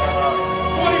at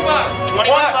 20 bucks. 20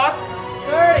 bucks.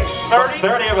 30.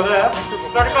 30 over there.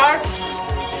 35.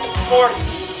 40.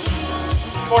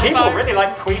 45. People really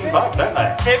like Queen Bug, don't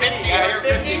they? 50.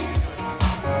 50.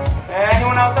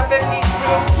 Anyone else at 50?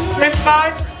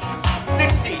 55.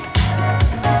 60.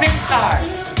 65.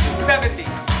 70.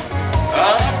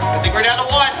 I think we're down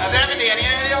to 1. 70.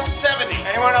 Anyone else at 70?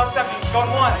 Anyone else 70? Going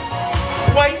 1.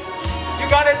 Twice. You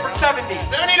got it for 70.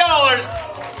 $70.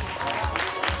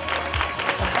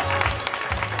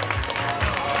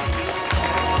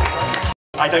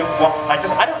 I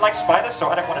don't like spiders, so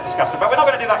I don't want to discuss them. But we're not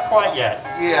going to do that quite yet.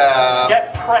 Yeah.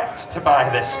 Get prepped to buy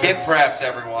this. Get prepped,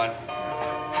 everyone.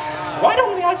 Why do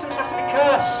all the items have to be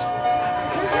cursed?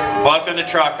 Welcome to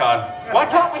TrotCon. Why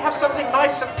can't we have something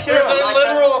nice and pure? There's a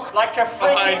literal like a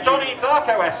freaky behind you. Donnie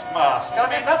Darko-esque mask. I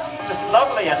mean, that's just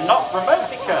lovely and not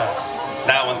remotely cursed.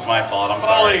 That one's my fault. I'm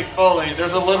sorry. Fully.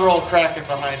 There's a literal kraken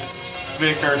behind it.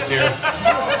 Big curse here.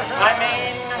 I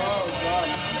mean,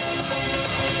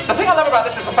 the thing I love about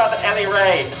this is the fact that Ellie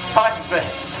Ray signed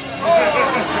this.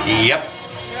 Yep.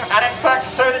 And in fact,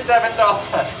 so did Devin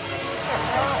Dalton.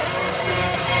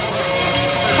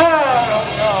 Oh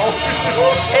no.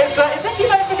 Is Inky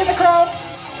Layford in the crowd?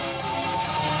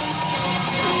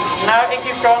 No,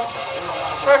 Inky's gone.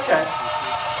 Okay.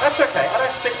 That's okay. I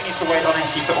don't think we need to wait on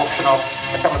Inky to auction off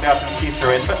a couple of the items he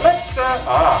threw in, but let's, I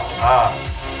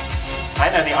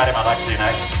know the item I'd like to do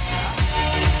next.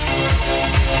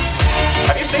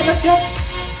 Have you seen this yet?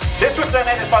 This was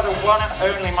donated by the one and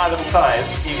only My Little Ties,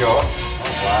 Igor.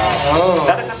 Wow.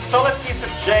 That is a solid piece of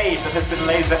jade that has been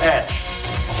laser etched.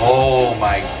 Oh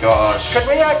my gosh. Could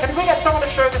we get someone to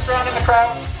show this around in the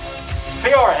crowd?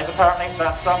 Fiora is apparently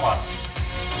that someone.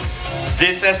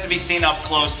 This has to be seen up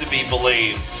close to be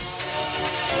believed.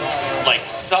 Like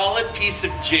solid piece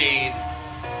of jade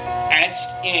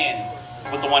etched in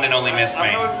with the one and only Miss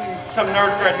May. I'm losing some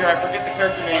nerd cred here. I forget the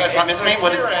character name. Oh, that's not Miss May?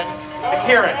 What is it? It's a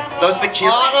Kieran. Those the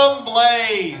Kieran? Autumn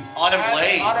Blaze. Autumn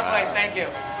Blaze. Autumn Blaze, thank you.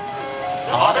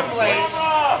 Autumn Blaze.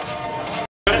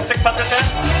 Good at 600 then?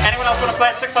 Anyone else want to play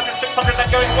at 600? 600 then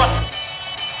going once.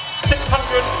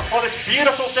 600 for this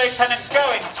beautiful jade pendant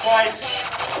going twice.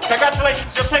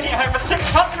 Congratulations, you're taking it home for $600.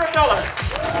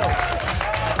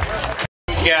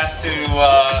 Guest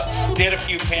who did a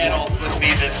few panels with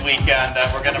me this weekend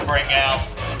that we're going to bring out.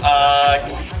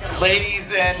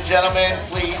 Ladies and gentlemen,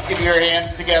 please give your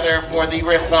hands together for the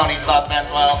Riff Ponies, not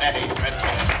mental health.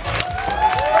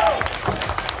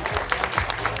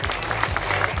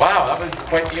 Wow, that was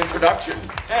quite the introduction.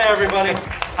 Hey everybody.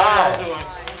 Hi.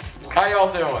 How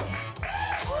y'all doing?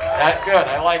 That good,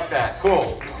 I like that.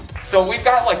 Cool. So we've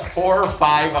got like 4 or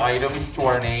 5 items to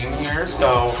our name here,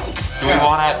 so do we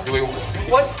wanna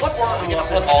what word are we gonna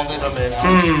put all this in?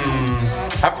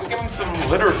 Have to give them some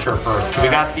literature first. We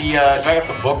got the do I got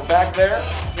the book back there?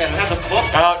 Yeah, we have the book.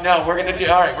 Oh no, we're gonna do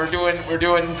alright, we're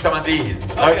doing some of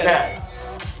these. Okay.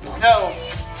 So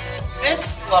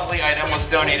this lovely item was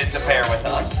donated to pair with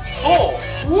us. Cool.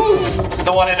 Woo.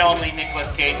 The one and only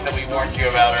Nicolas Cage that we warned you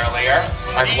about earlier.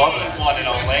 I love that. One and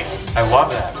only. I love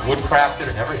that. Woodcrafted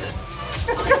and everything.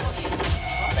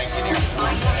 Thank you, dear.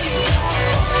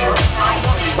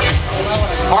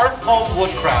 Art home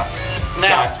woodcraft.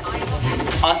 Now,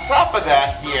 on top of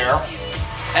that here,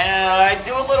 I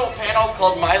do a little panel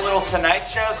called My Little Tonight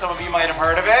Show. Some of you might have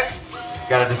heard of it.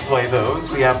 Gotta display those.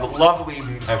 We have the lovely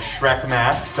Shrek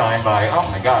mask signed by, oh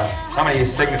my god, how many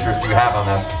signatures do you have on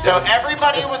this? So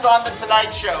everybody who was on the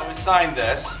Tonight Show who signed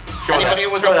this, anybody who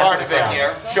was a part of it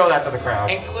here, show that to the crowd,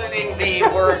 including the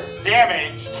word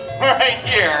damaged right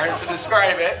here to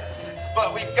describe it.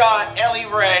 But we've got Ellie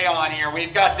Ray on here,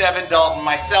 we've got Devin Dalton,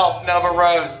 myself, Nova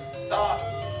Rose,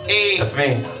 Ace. That's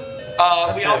me.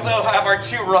 We also have our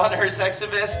 2 runners,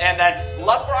 Exodus, and that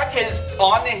Luckrock is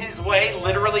on his way,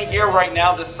 literally here right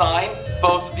now, to sign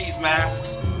both of these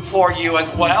masks for you as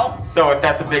well. So if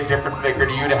that's a big difference maker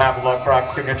to you to have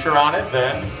Luckrock's signature on it,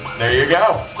 then there you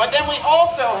go. But then we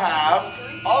also have,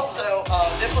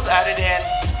 this was added in,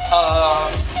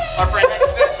 our friend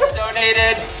Exodus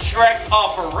donated Shrek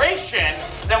Operation.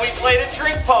 Then we played at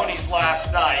Drink Ponies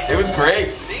last night. It was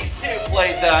great. These 2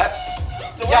 played that.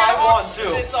 So Yeah, I won auction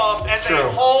too. this off as true. a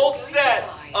whole set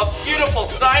of beautiful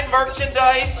signed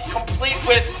merchandise, complete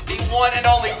with the one and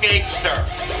only Gagester.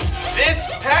 This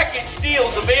package deal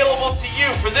is available to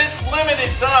you for this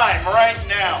limited time right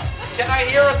now. Can I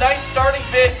hear a nice starting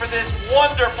bid for this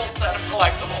wonderful set of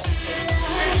collectibles?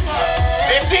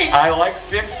 50? I like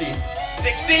 50.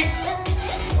 60?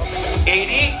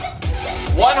 80?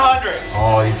 100?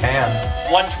 Oh, these hands.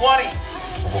 120?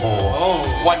 Oh.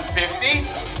 150?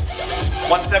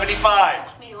 175?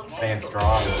 Staying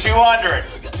strong. 200?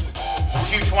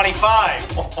 225,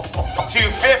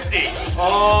 250,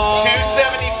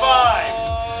 275,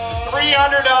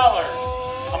 $300.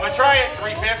 I'm gonna try it.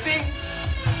 350,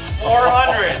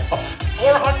 400,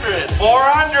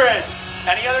 400.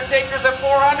 Any other takers at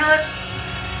 400?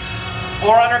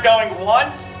 400 going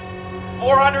once,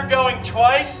 400 going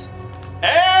twice,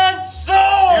 and sold!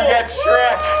 You get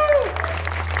Shrek.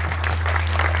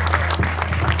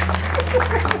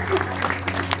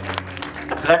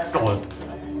 That's excellent.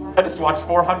 I just watched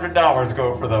 $400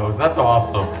 go for those. That's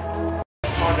awesome.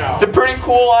 It's a pretty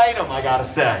cool item, I gotta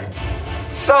say.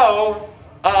 So,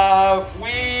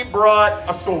 we brought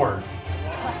a sword.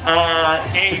 A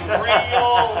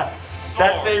real sword.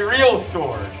 That's a real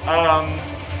sword.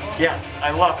 Yes,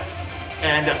 I love it.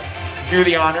 And do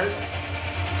the honors.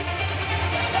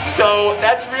 So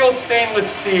that's real stainless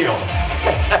steel.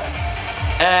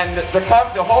 And the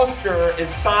holster is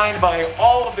signed by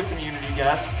all of the community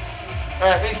guests, or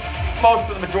at least most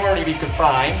of the majority we could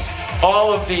find.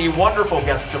 All of the wonderful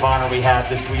guests of honor we had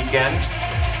this weekend.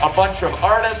 A bunch of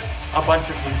artists, a bunch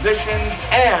of musicians,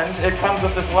 and it comes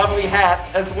with this lovely hat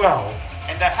as well.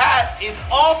 And the hat is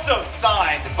also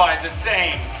signed by the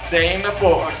same. Same, of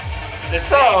course. The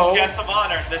same guests of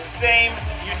honor, the same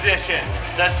musicians,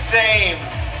 the same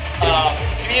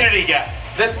community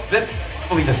guests. This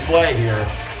lovely display here.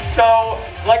 So,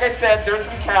 like I said, there's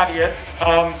some caveats.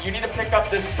 You need to pick up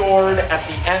this sword at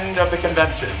the end of the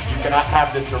convention. You cannot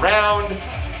have this around.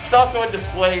 It's also a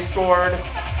display sword.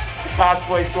 It's a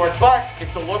cosplay sword, but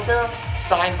it's a looker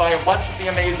signed by a bunch of the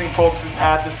amazing folks we've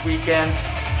had this weekend.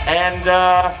 And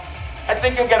I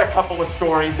think you'll get a couple of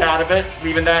stories out of it,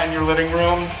 leaving that in your living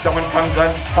room. Someone comes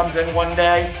in one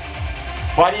day.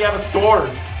 Why do you have a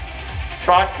sword?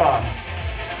 TrotCon.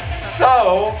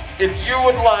 So, if you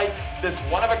would like this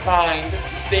one-of-a-kind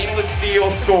stainless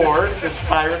steel sword, this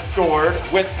pirate sword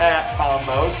with hat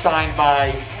combo, signed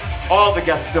by all the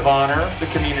guests of honor, the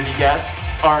community guests,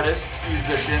 artists,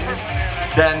 musicians,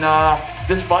 then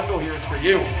this bundle here is for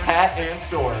you, hat and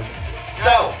sword.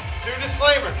 So, 2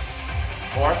 disclaimers.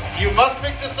 More? You must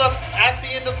pick this up at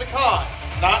the end of the con,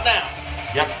 not now.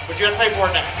 Yep. But you have to pay for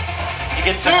it now. You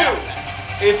get 2.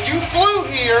 If you flew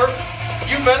here,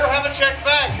 you better have a check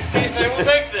bag, because TSA will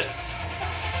take this.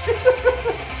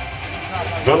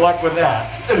 Good luck with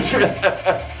that.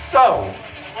 So.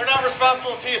 We're not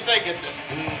responsible if TSA gets it.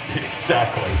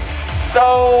 Exactly.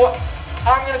 So,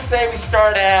 I'm going to say we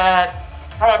start at,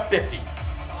 how about 50?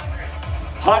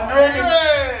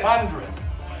 100? 100.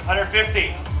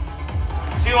 150,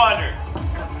 200,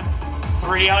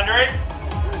 300,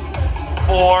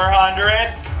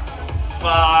 400,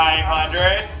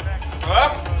 500,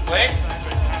 wait.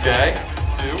 Okay.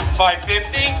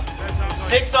 550,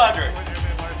 600,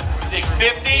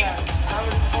 650,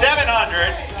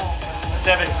 700,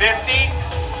 750,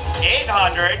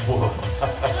 800,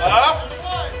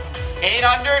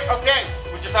 800, okay,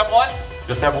 we just have one?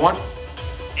 Just have one?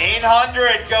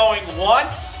 800 going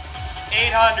once,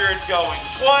 800 going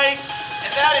twice,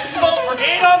 and that is sold for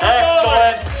 $800.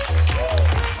 Excellent.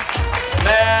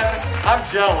 Man, I'm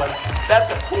jealous. That's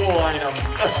a cool item.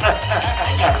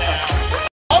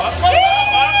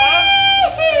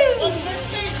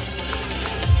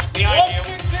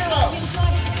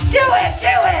 Do it, do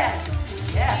it!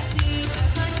 Yes.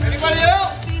 Anybody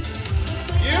else?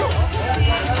 You?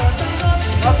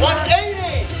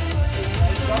 180.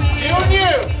 You and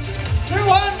you.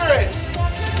 200.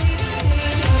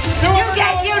 200 You get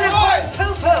going unicorn twice.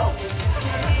 poo-poo.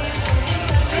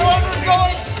 200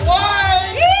 going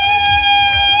twice.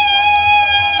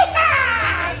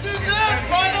 This is it.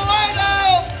 Final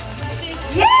item.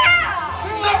 Yeah!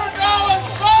 $7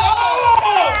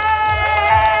 sold.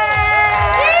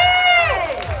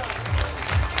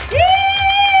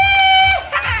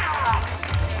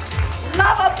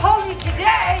 Love a pony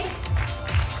today.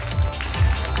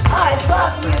 I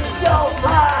love you so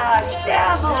much,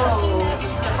 Samu.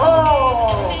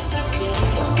 Oh.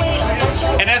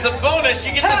 And as a bonus,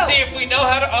 you get to see if we know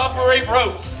how to operate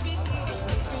ropes.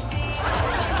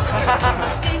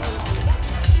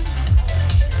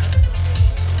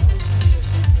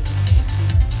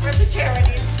 Where's the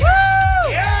charity? Woo!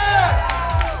 Yes!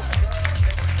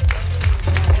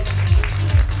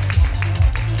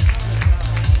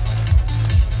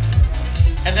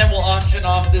 And then we'll auction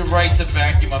off the right to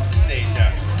vacuum up the stage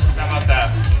afterwards. How about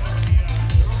that?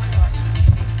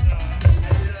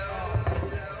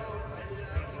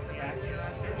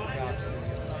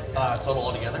 Total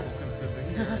altogether?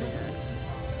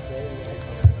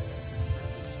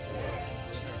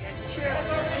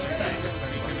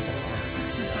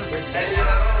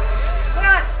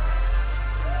 What?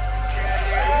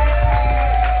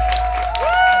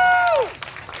 Woo!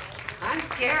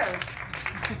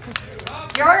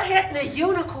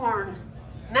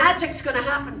 magic's gonna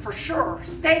happen for sure.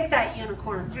 Spank that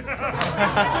unicorn.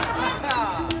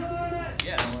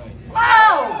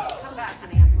 Oh! Come back,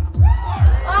 honey.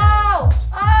 Oh!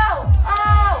 Oh!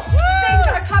 Oh! Things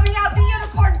are coming out. The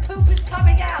unicorn poop is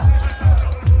coming out.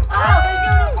 Oh, the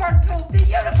unicorn poop. The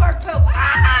unicorn poop.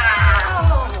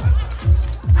 Ow!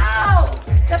 Oh!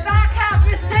 The back half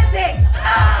is missing.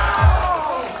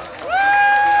 Oh!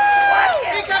 What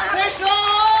is Decapitation!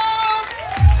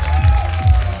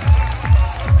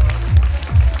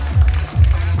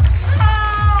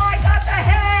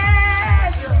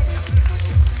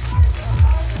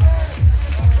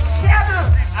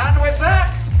 And with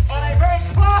that, on a very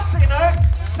classy note,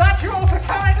 thank you all for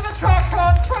coming to the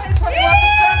TrotCon 2021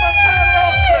 December charity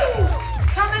auction.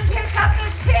 Come and pick up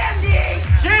this candy.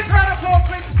 Huge round of applause,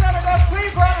 please, for Santa Claus.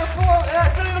 Please round of applause.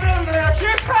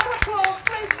 Huge round of applause,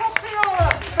 please, for Fiona,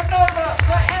 for Nova,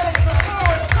 for Ellie, for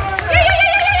Florence,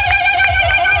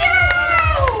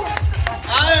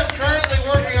 I am currently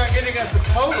working on getting us a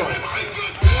total.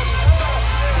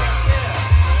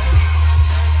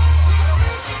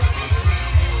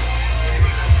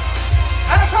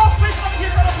 And of course, please come here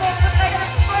for the applause for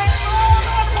Negative Space for all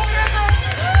the wonderful music.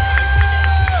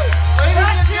 Ladies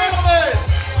and gentlemen,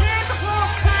 huge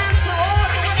applause to all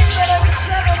the winning winners and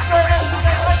generous donors who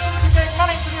make elections to make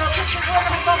money to the autistic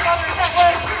Working Crowdfunding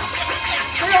Network.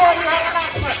 We already have an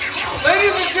announcement.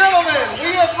 Ladies and gentlemen,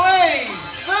 we have raised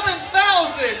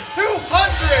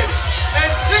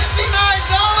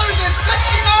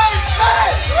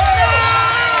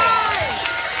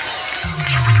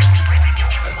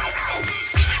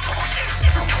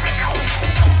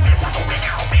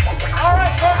All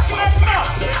right, folks, next up,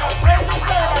 we've got Riffing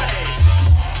Ceremonies.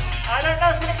 I don't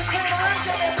know if we can clear the room,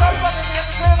 give me a thumbs up if we have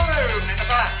to clear the room in the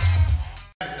back.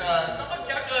 Someone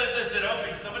calculated this at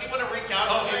opening. Somebody want to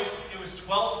recalculate? It was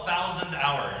 12,000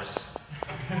 hours,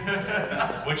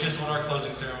 which is what our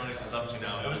closing ceremonies is up to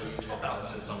now. It was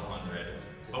 12,000 and some hundred.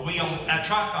 But we only, at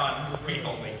TrotCon, we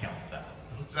only count that.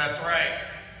 That's right.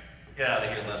 Get out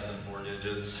of here, less than 4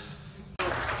 digits. We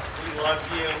love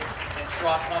you, and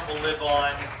TrotCon will live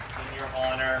on in your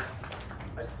honor.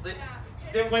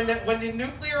 When the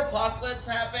nuclear apocalypse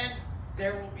happens,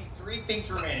 there will be 3 things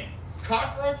remaining: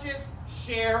 cockroaches,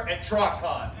 Cher, and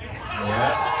TrotCon.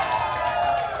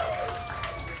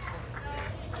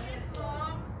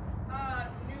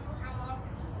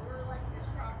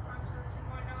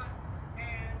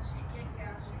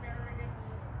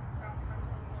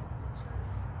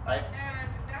 And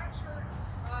that shirt,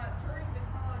 during the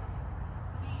con,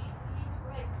 he was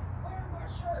like, where's my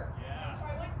shirt? Yeah. So I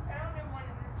went and found him one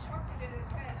and then chucked it in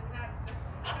his head, and that's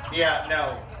Yeah, no.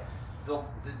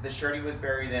 The shirt he was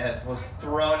buried in was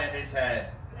thrown at his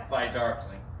head by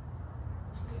Darkling.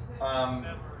 Come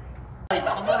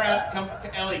around,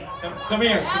 Ellie, come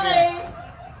here,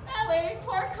 Ellie,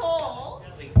 poor Cole.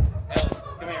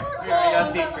 Come here, I got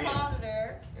a seat for you. Come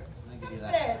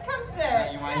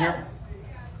sit. You want to hear?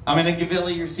 I'm gonna give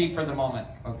Ellie your seat for the moment,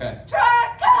 okay?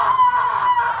 TrotCon!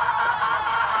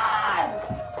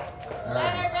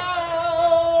 Let her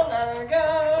go, let her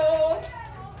go.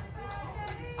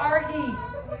 Argy.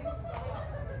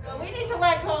 Well, we need to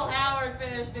let Cole Howard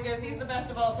finish because he's the best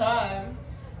of all time.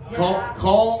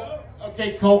 Cole,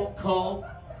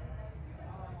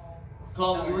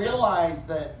 you realize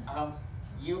that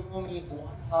you owe me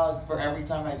one hug for every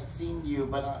time I've seen you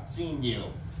but not seen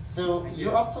you. So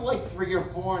you're up to like 3 or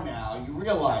 4 now. You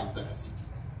realize this?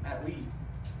 At least.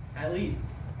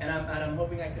 And I'm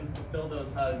hoping I can fulfill those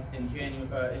hugs in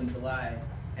July,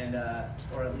 and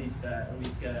or at least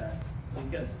get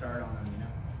a start on them. You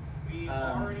know. We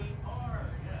already are.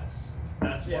 Yes.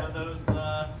 That's one of those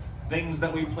things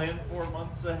that we plan for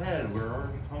months ahead. We're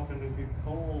already talking to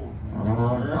people.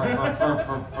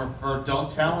 Don't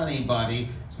tell anybody.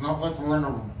 It's not like we're in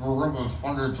a room of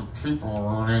hundreds of people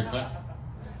or anything.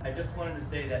 I just wanted to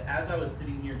say that as I was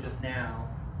sitting here just now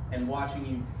and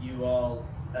watching you all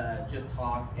just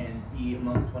talk and be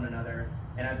amongst one another,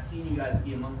 and I've seen you guys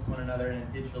be amongst one another in a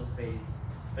digital space,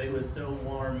 but it was so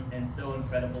warm and so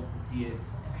incredible to see it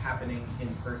happening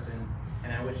in person,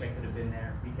 and I wish I could have been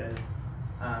there because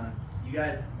you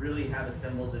guys really have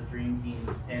assembled a dream team,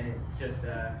 and it's just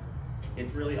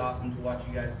it's really awesome to watch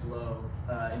you guys glow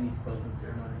in these closing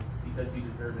ceremonies because you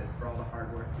deserve it for all the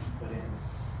hard work that you put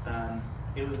in.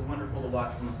 It was wonderful to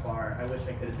watch from afar. I wish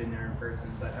I could have been there in person,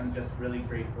 but I'm just really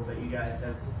grateful that you guys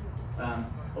have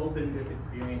opened this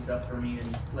experience up for me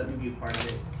and let me be a part of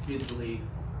it digitally.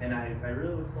 And I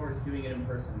really look forward to doing it in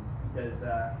person because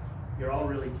you're all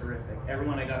really terrific.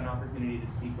 Everyone I got an opportunity to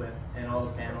speak with and all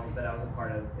the panels that I was a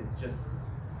part of, it's just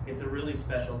it's a really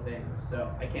special thing. So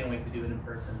I can't wait to do it in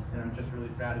person, and I'm just really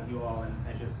proud of you all, and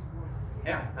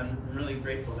I'm really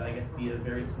grateful that I get to be a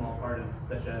very small part of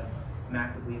such a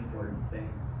massively important thing.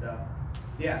 So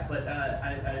yeah, but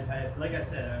I like I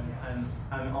said,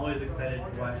 I'm always excited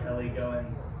to watch Ellie go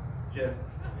and just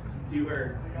do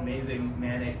her amazing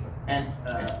manic and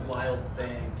wild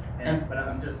thing. But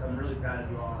I'm really proud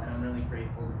of you all, and I'm really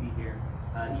grateful to be here,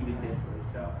 even digitally.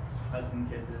 So hugs and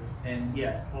kisses, and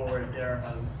yes, forward there are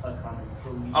hugs coming.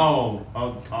 Please. Oh,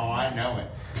 I know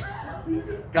it.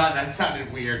 God, that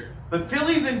sounded weird. But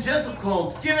Phillies and Gentle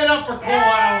Colds, give it up for Cole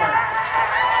Hour.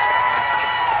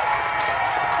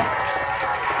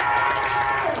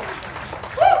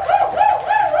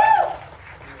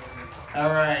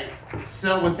 All right,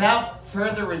 so without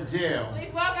further ado,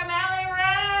 Please welcome Allie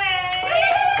Ray!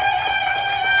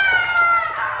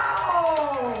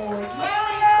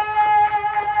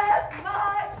 Yes,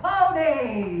 my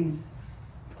ponies!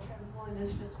 Okay, I'm pulling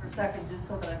this just for a second, just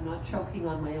so that I'm not choking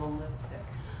on my own lipstick.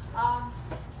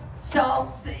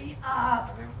 So the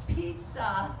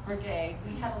pizza brigade,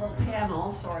 we had a little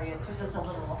panel. Sorry, it took us a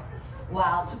little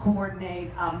while to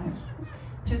coordinate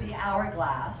through the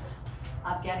hourglass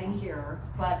of getting here,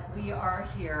 but we are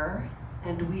here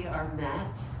and we are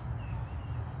met.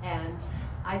 And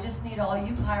I just need all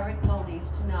you pirate ponies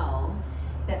to know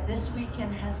that this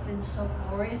weekend has been so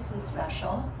gloriously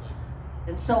special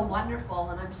and so wonderful,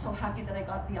 and I'm so happy that I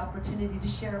got the opportunity to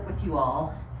share it with you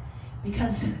all,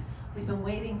 because we've been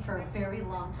waiting for a very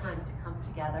long time to come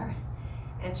together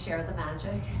and share the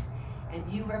magic, and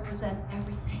you represent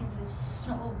everything that is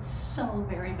so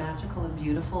very magical and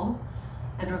beautiful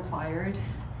and required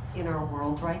in our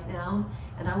world right now.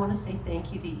 And I want to say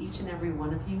thank you to each and every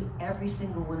one of you, every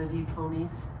single one of you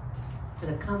ponies that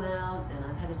have come out and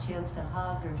I've had a chance to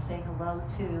hug or say hello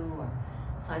to or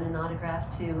sign an autograph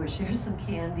to or share some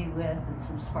candy with, and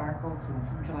some sparkles and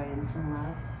some joy and some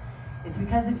love. It's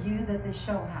because of you that this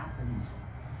show happens.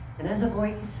 And as a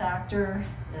voice actor,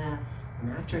 an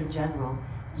actor in general,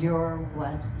 you're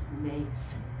what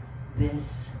makes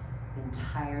this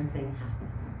entire thing happen.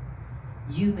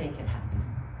 You make it happen.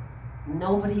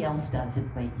 Nobody else does it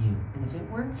but you. And if it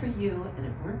weren't for you, and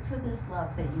it weren't for this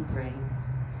love that you bring,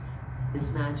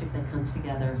 this magic that comes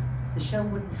together, the show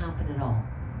wouldn't happen at all.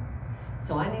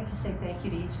 So I need to say thank you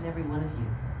to each and every one of you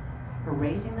for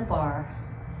raising the bar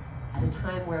at a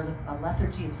time where a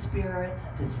lethargy of spirit,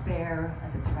 a despair, a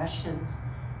depression,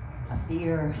 a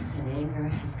fear, and anger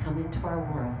has come into our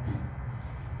world.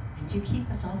 And you keep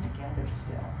us all together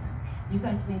still. You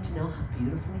guys need to know how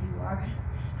beautiful you are,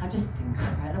 how just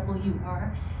incredible you are,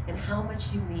 and how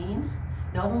much you mean,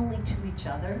 not only to each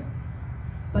other,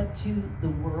 but to the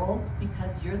world,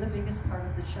 because you're the biggest part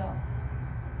of the show.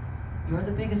 You're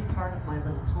the biggest part of My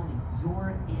Little Pony.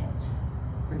 You're it.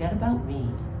 Forget about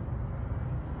me.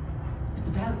 It's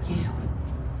about you.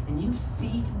 And you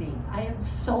feed me. I am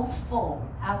so full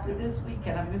after this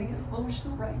weekend. I'm going to get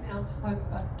emotional right now, so I'm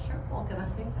careful, and I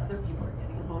think other people are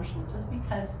getting emotional just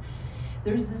because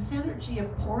there's this energy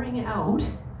of pouring out.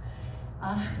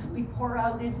 We pour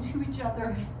out into each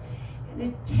other, and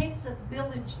it takes a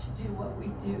village to do what we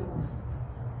do,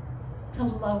 to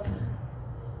love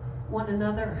one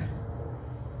another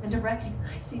and to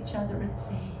recognize each other and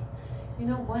say, you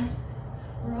know what,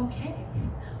 we're okay.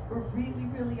 We're really,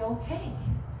 really okay.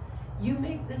 You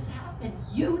make this happen.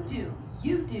 You do.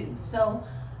 So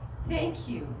thank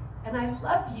you. And I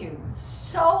love you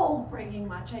so freaking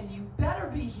much. And you better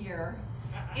be here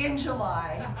in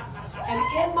July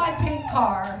and in my pink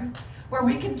car where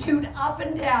we can toot up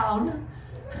and down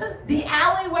the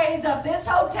alleyways of this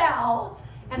hotel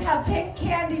and have pink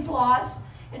candy floss.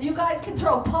 And you guys can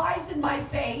throw pies in my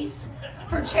face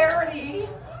for charity,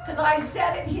 because I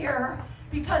said it here,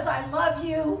 because I love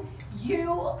you.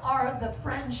 You are the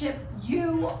friendship.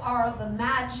 You are the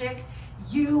magic.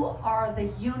 You are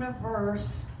the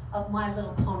universe of My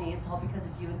Little Pony. It's all because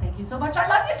of you, and thank you so much. I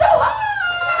love you so hard!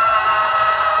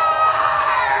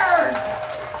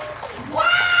 Wow!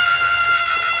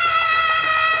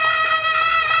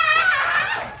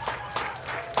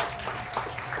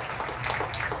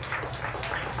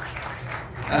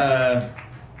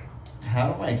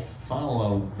 How do I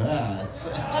follow that?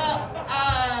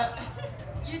 Well,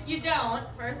 you don't,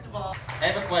 first of all. I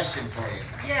have a question for you.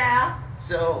 Yeah?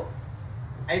 So,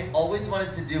 I've always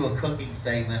wanted to do a cooking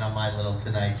segment on My Little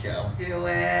Tonight Show. Do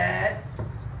it.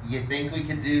 You think we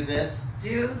could do this?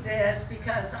 Do this,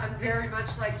 because I'm very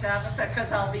much like Tabitha,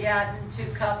 because I'll be adding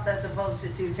 2 cups as opposed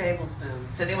to 2 tablespoons.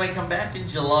 So anyway, come back in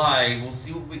July. We'll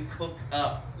see what we cook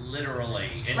up,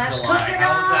 literally, in Let's July. cook it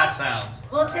How does up. that sound?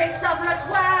 We'll take some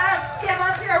requests. Give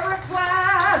us your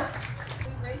requests.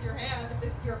 Please raise your hand if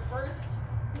this is your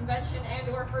convention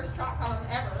and/or first TrotCon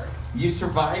ever. You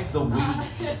survived the week.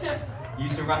 You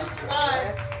survived.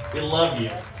 We love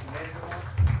you.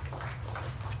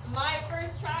 My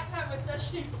first TrotCon was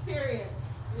such an experience,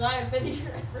 and I have been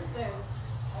here ever since.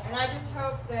 And I just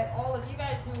hope that all of you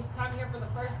guys who come here for the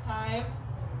first time,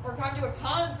 or come to a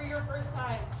con for your first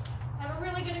time, have a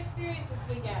really good experience this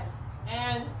weekend.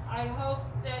 And I hope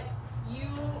that you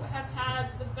have had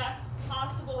the best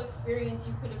possible experience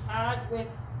you could have had with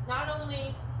not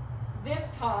only this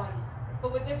con,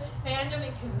 but with this fandom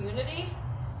and community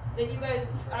that you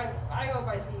guys, I hope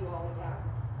I see you all again.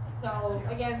 So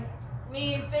again,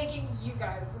 me thanking you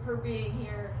guys for being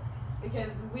here,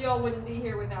 because we all wouldn't be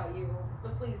here without you. So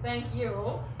please, thank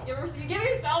you. Give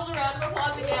yourselves a round of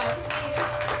applause again, please.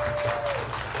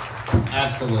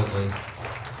 Absolutely.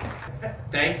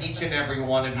 Thank each and every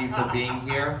one of you for being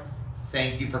here.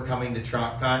 Thank you for coming to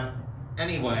TrotCon.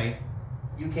 Anyway,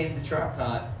 you came to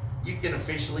TrotCon. You can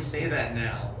officially say that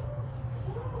now.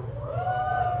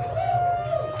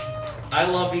 I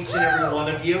love each and every one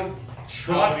of you.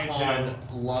 TrotCon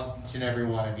loves each and every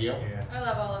one of you. I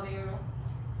love all of you.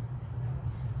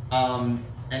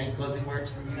 Any closing words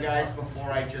from you guys before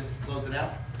I just close it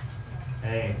out?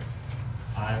 Hey,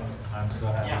 I'm so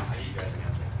happy to see you guys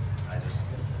again. I just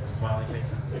smiling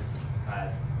faces. I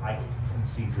can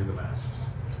see through the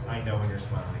masks. I know when you're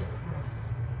smiling.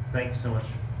 Thanks so much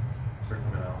for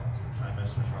coming out. I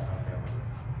miss my TrotCon family.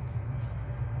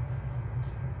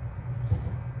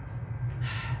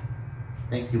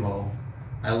 Thank you all.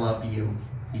 I love you,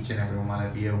 each and every one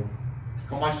of you.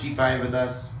 Come watch G5 with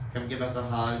us. Come give us a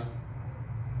hug.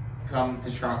 Come to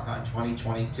TrotCon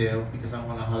 2022 because I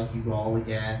want to hug you all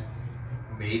again.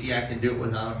 Maybe I can do it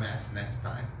without a mask next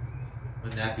time.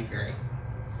 Wouldn't that be great?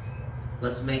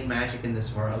 Let's make magic in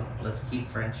this world. Let's keep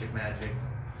friendship magic.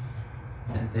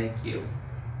 And thank you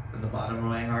from the bottom of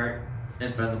my heart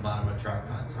and from the bottom of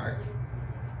TrotCon's heart.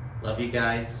 Love you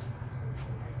guys.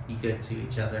 Be good to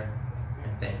each other.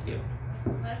 And thank you.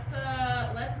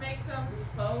 Let's make some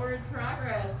forward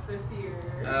progress this year.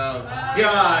 Oh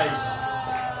gosh!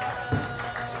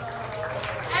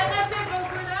 And that's it,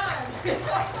 folks. We're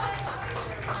done.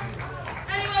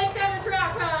 Anyways, come to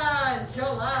TrotCon,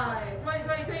 July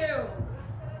 2022.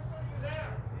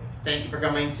 Thank you for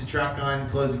coming to TrotCon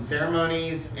closing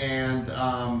ceremonies, and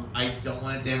I don't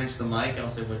want to damage the mic. I'll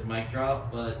say with mic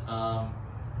drop, but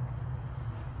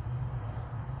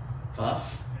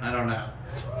puff. I don't know.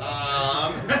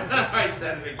 I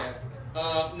said it again.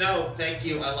 No, thank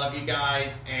you. I love you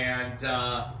guys, and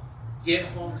get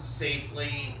home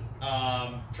safely.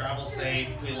 Travel safe.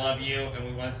 We love you, and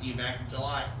we want to see you back in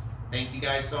July. Thank you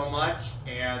guys so much,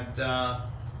 and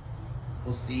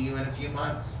we'll see you in a few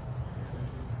months.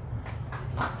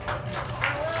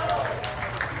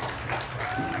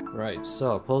 Right,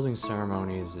 so closing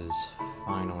ceremonies is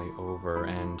finally over,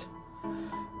 and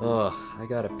I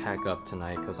gotta pack up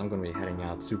tonight because I'm gonna be heading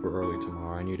out super early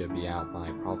tomorrow. I need to be out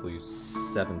by probably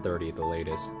 7:30 at the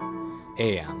latest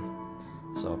a.m.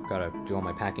 So I've gotta do all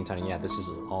my packing tonight. Yeah, this is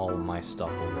all of my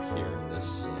stuff over here in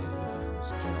this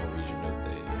general region of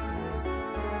the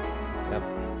Yep.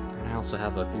 And I also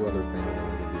have a few other things I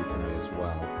need to do tonight as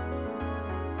well.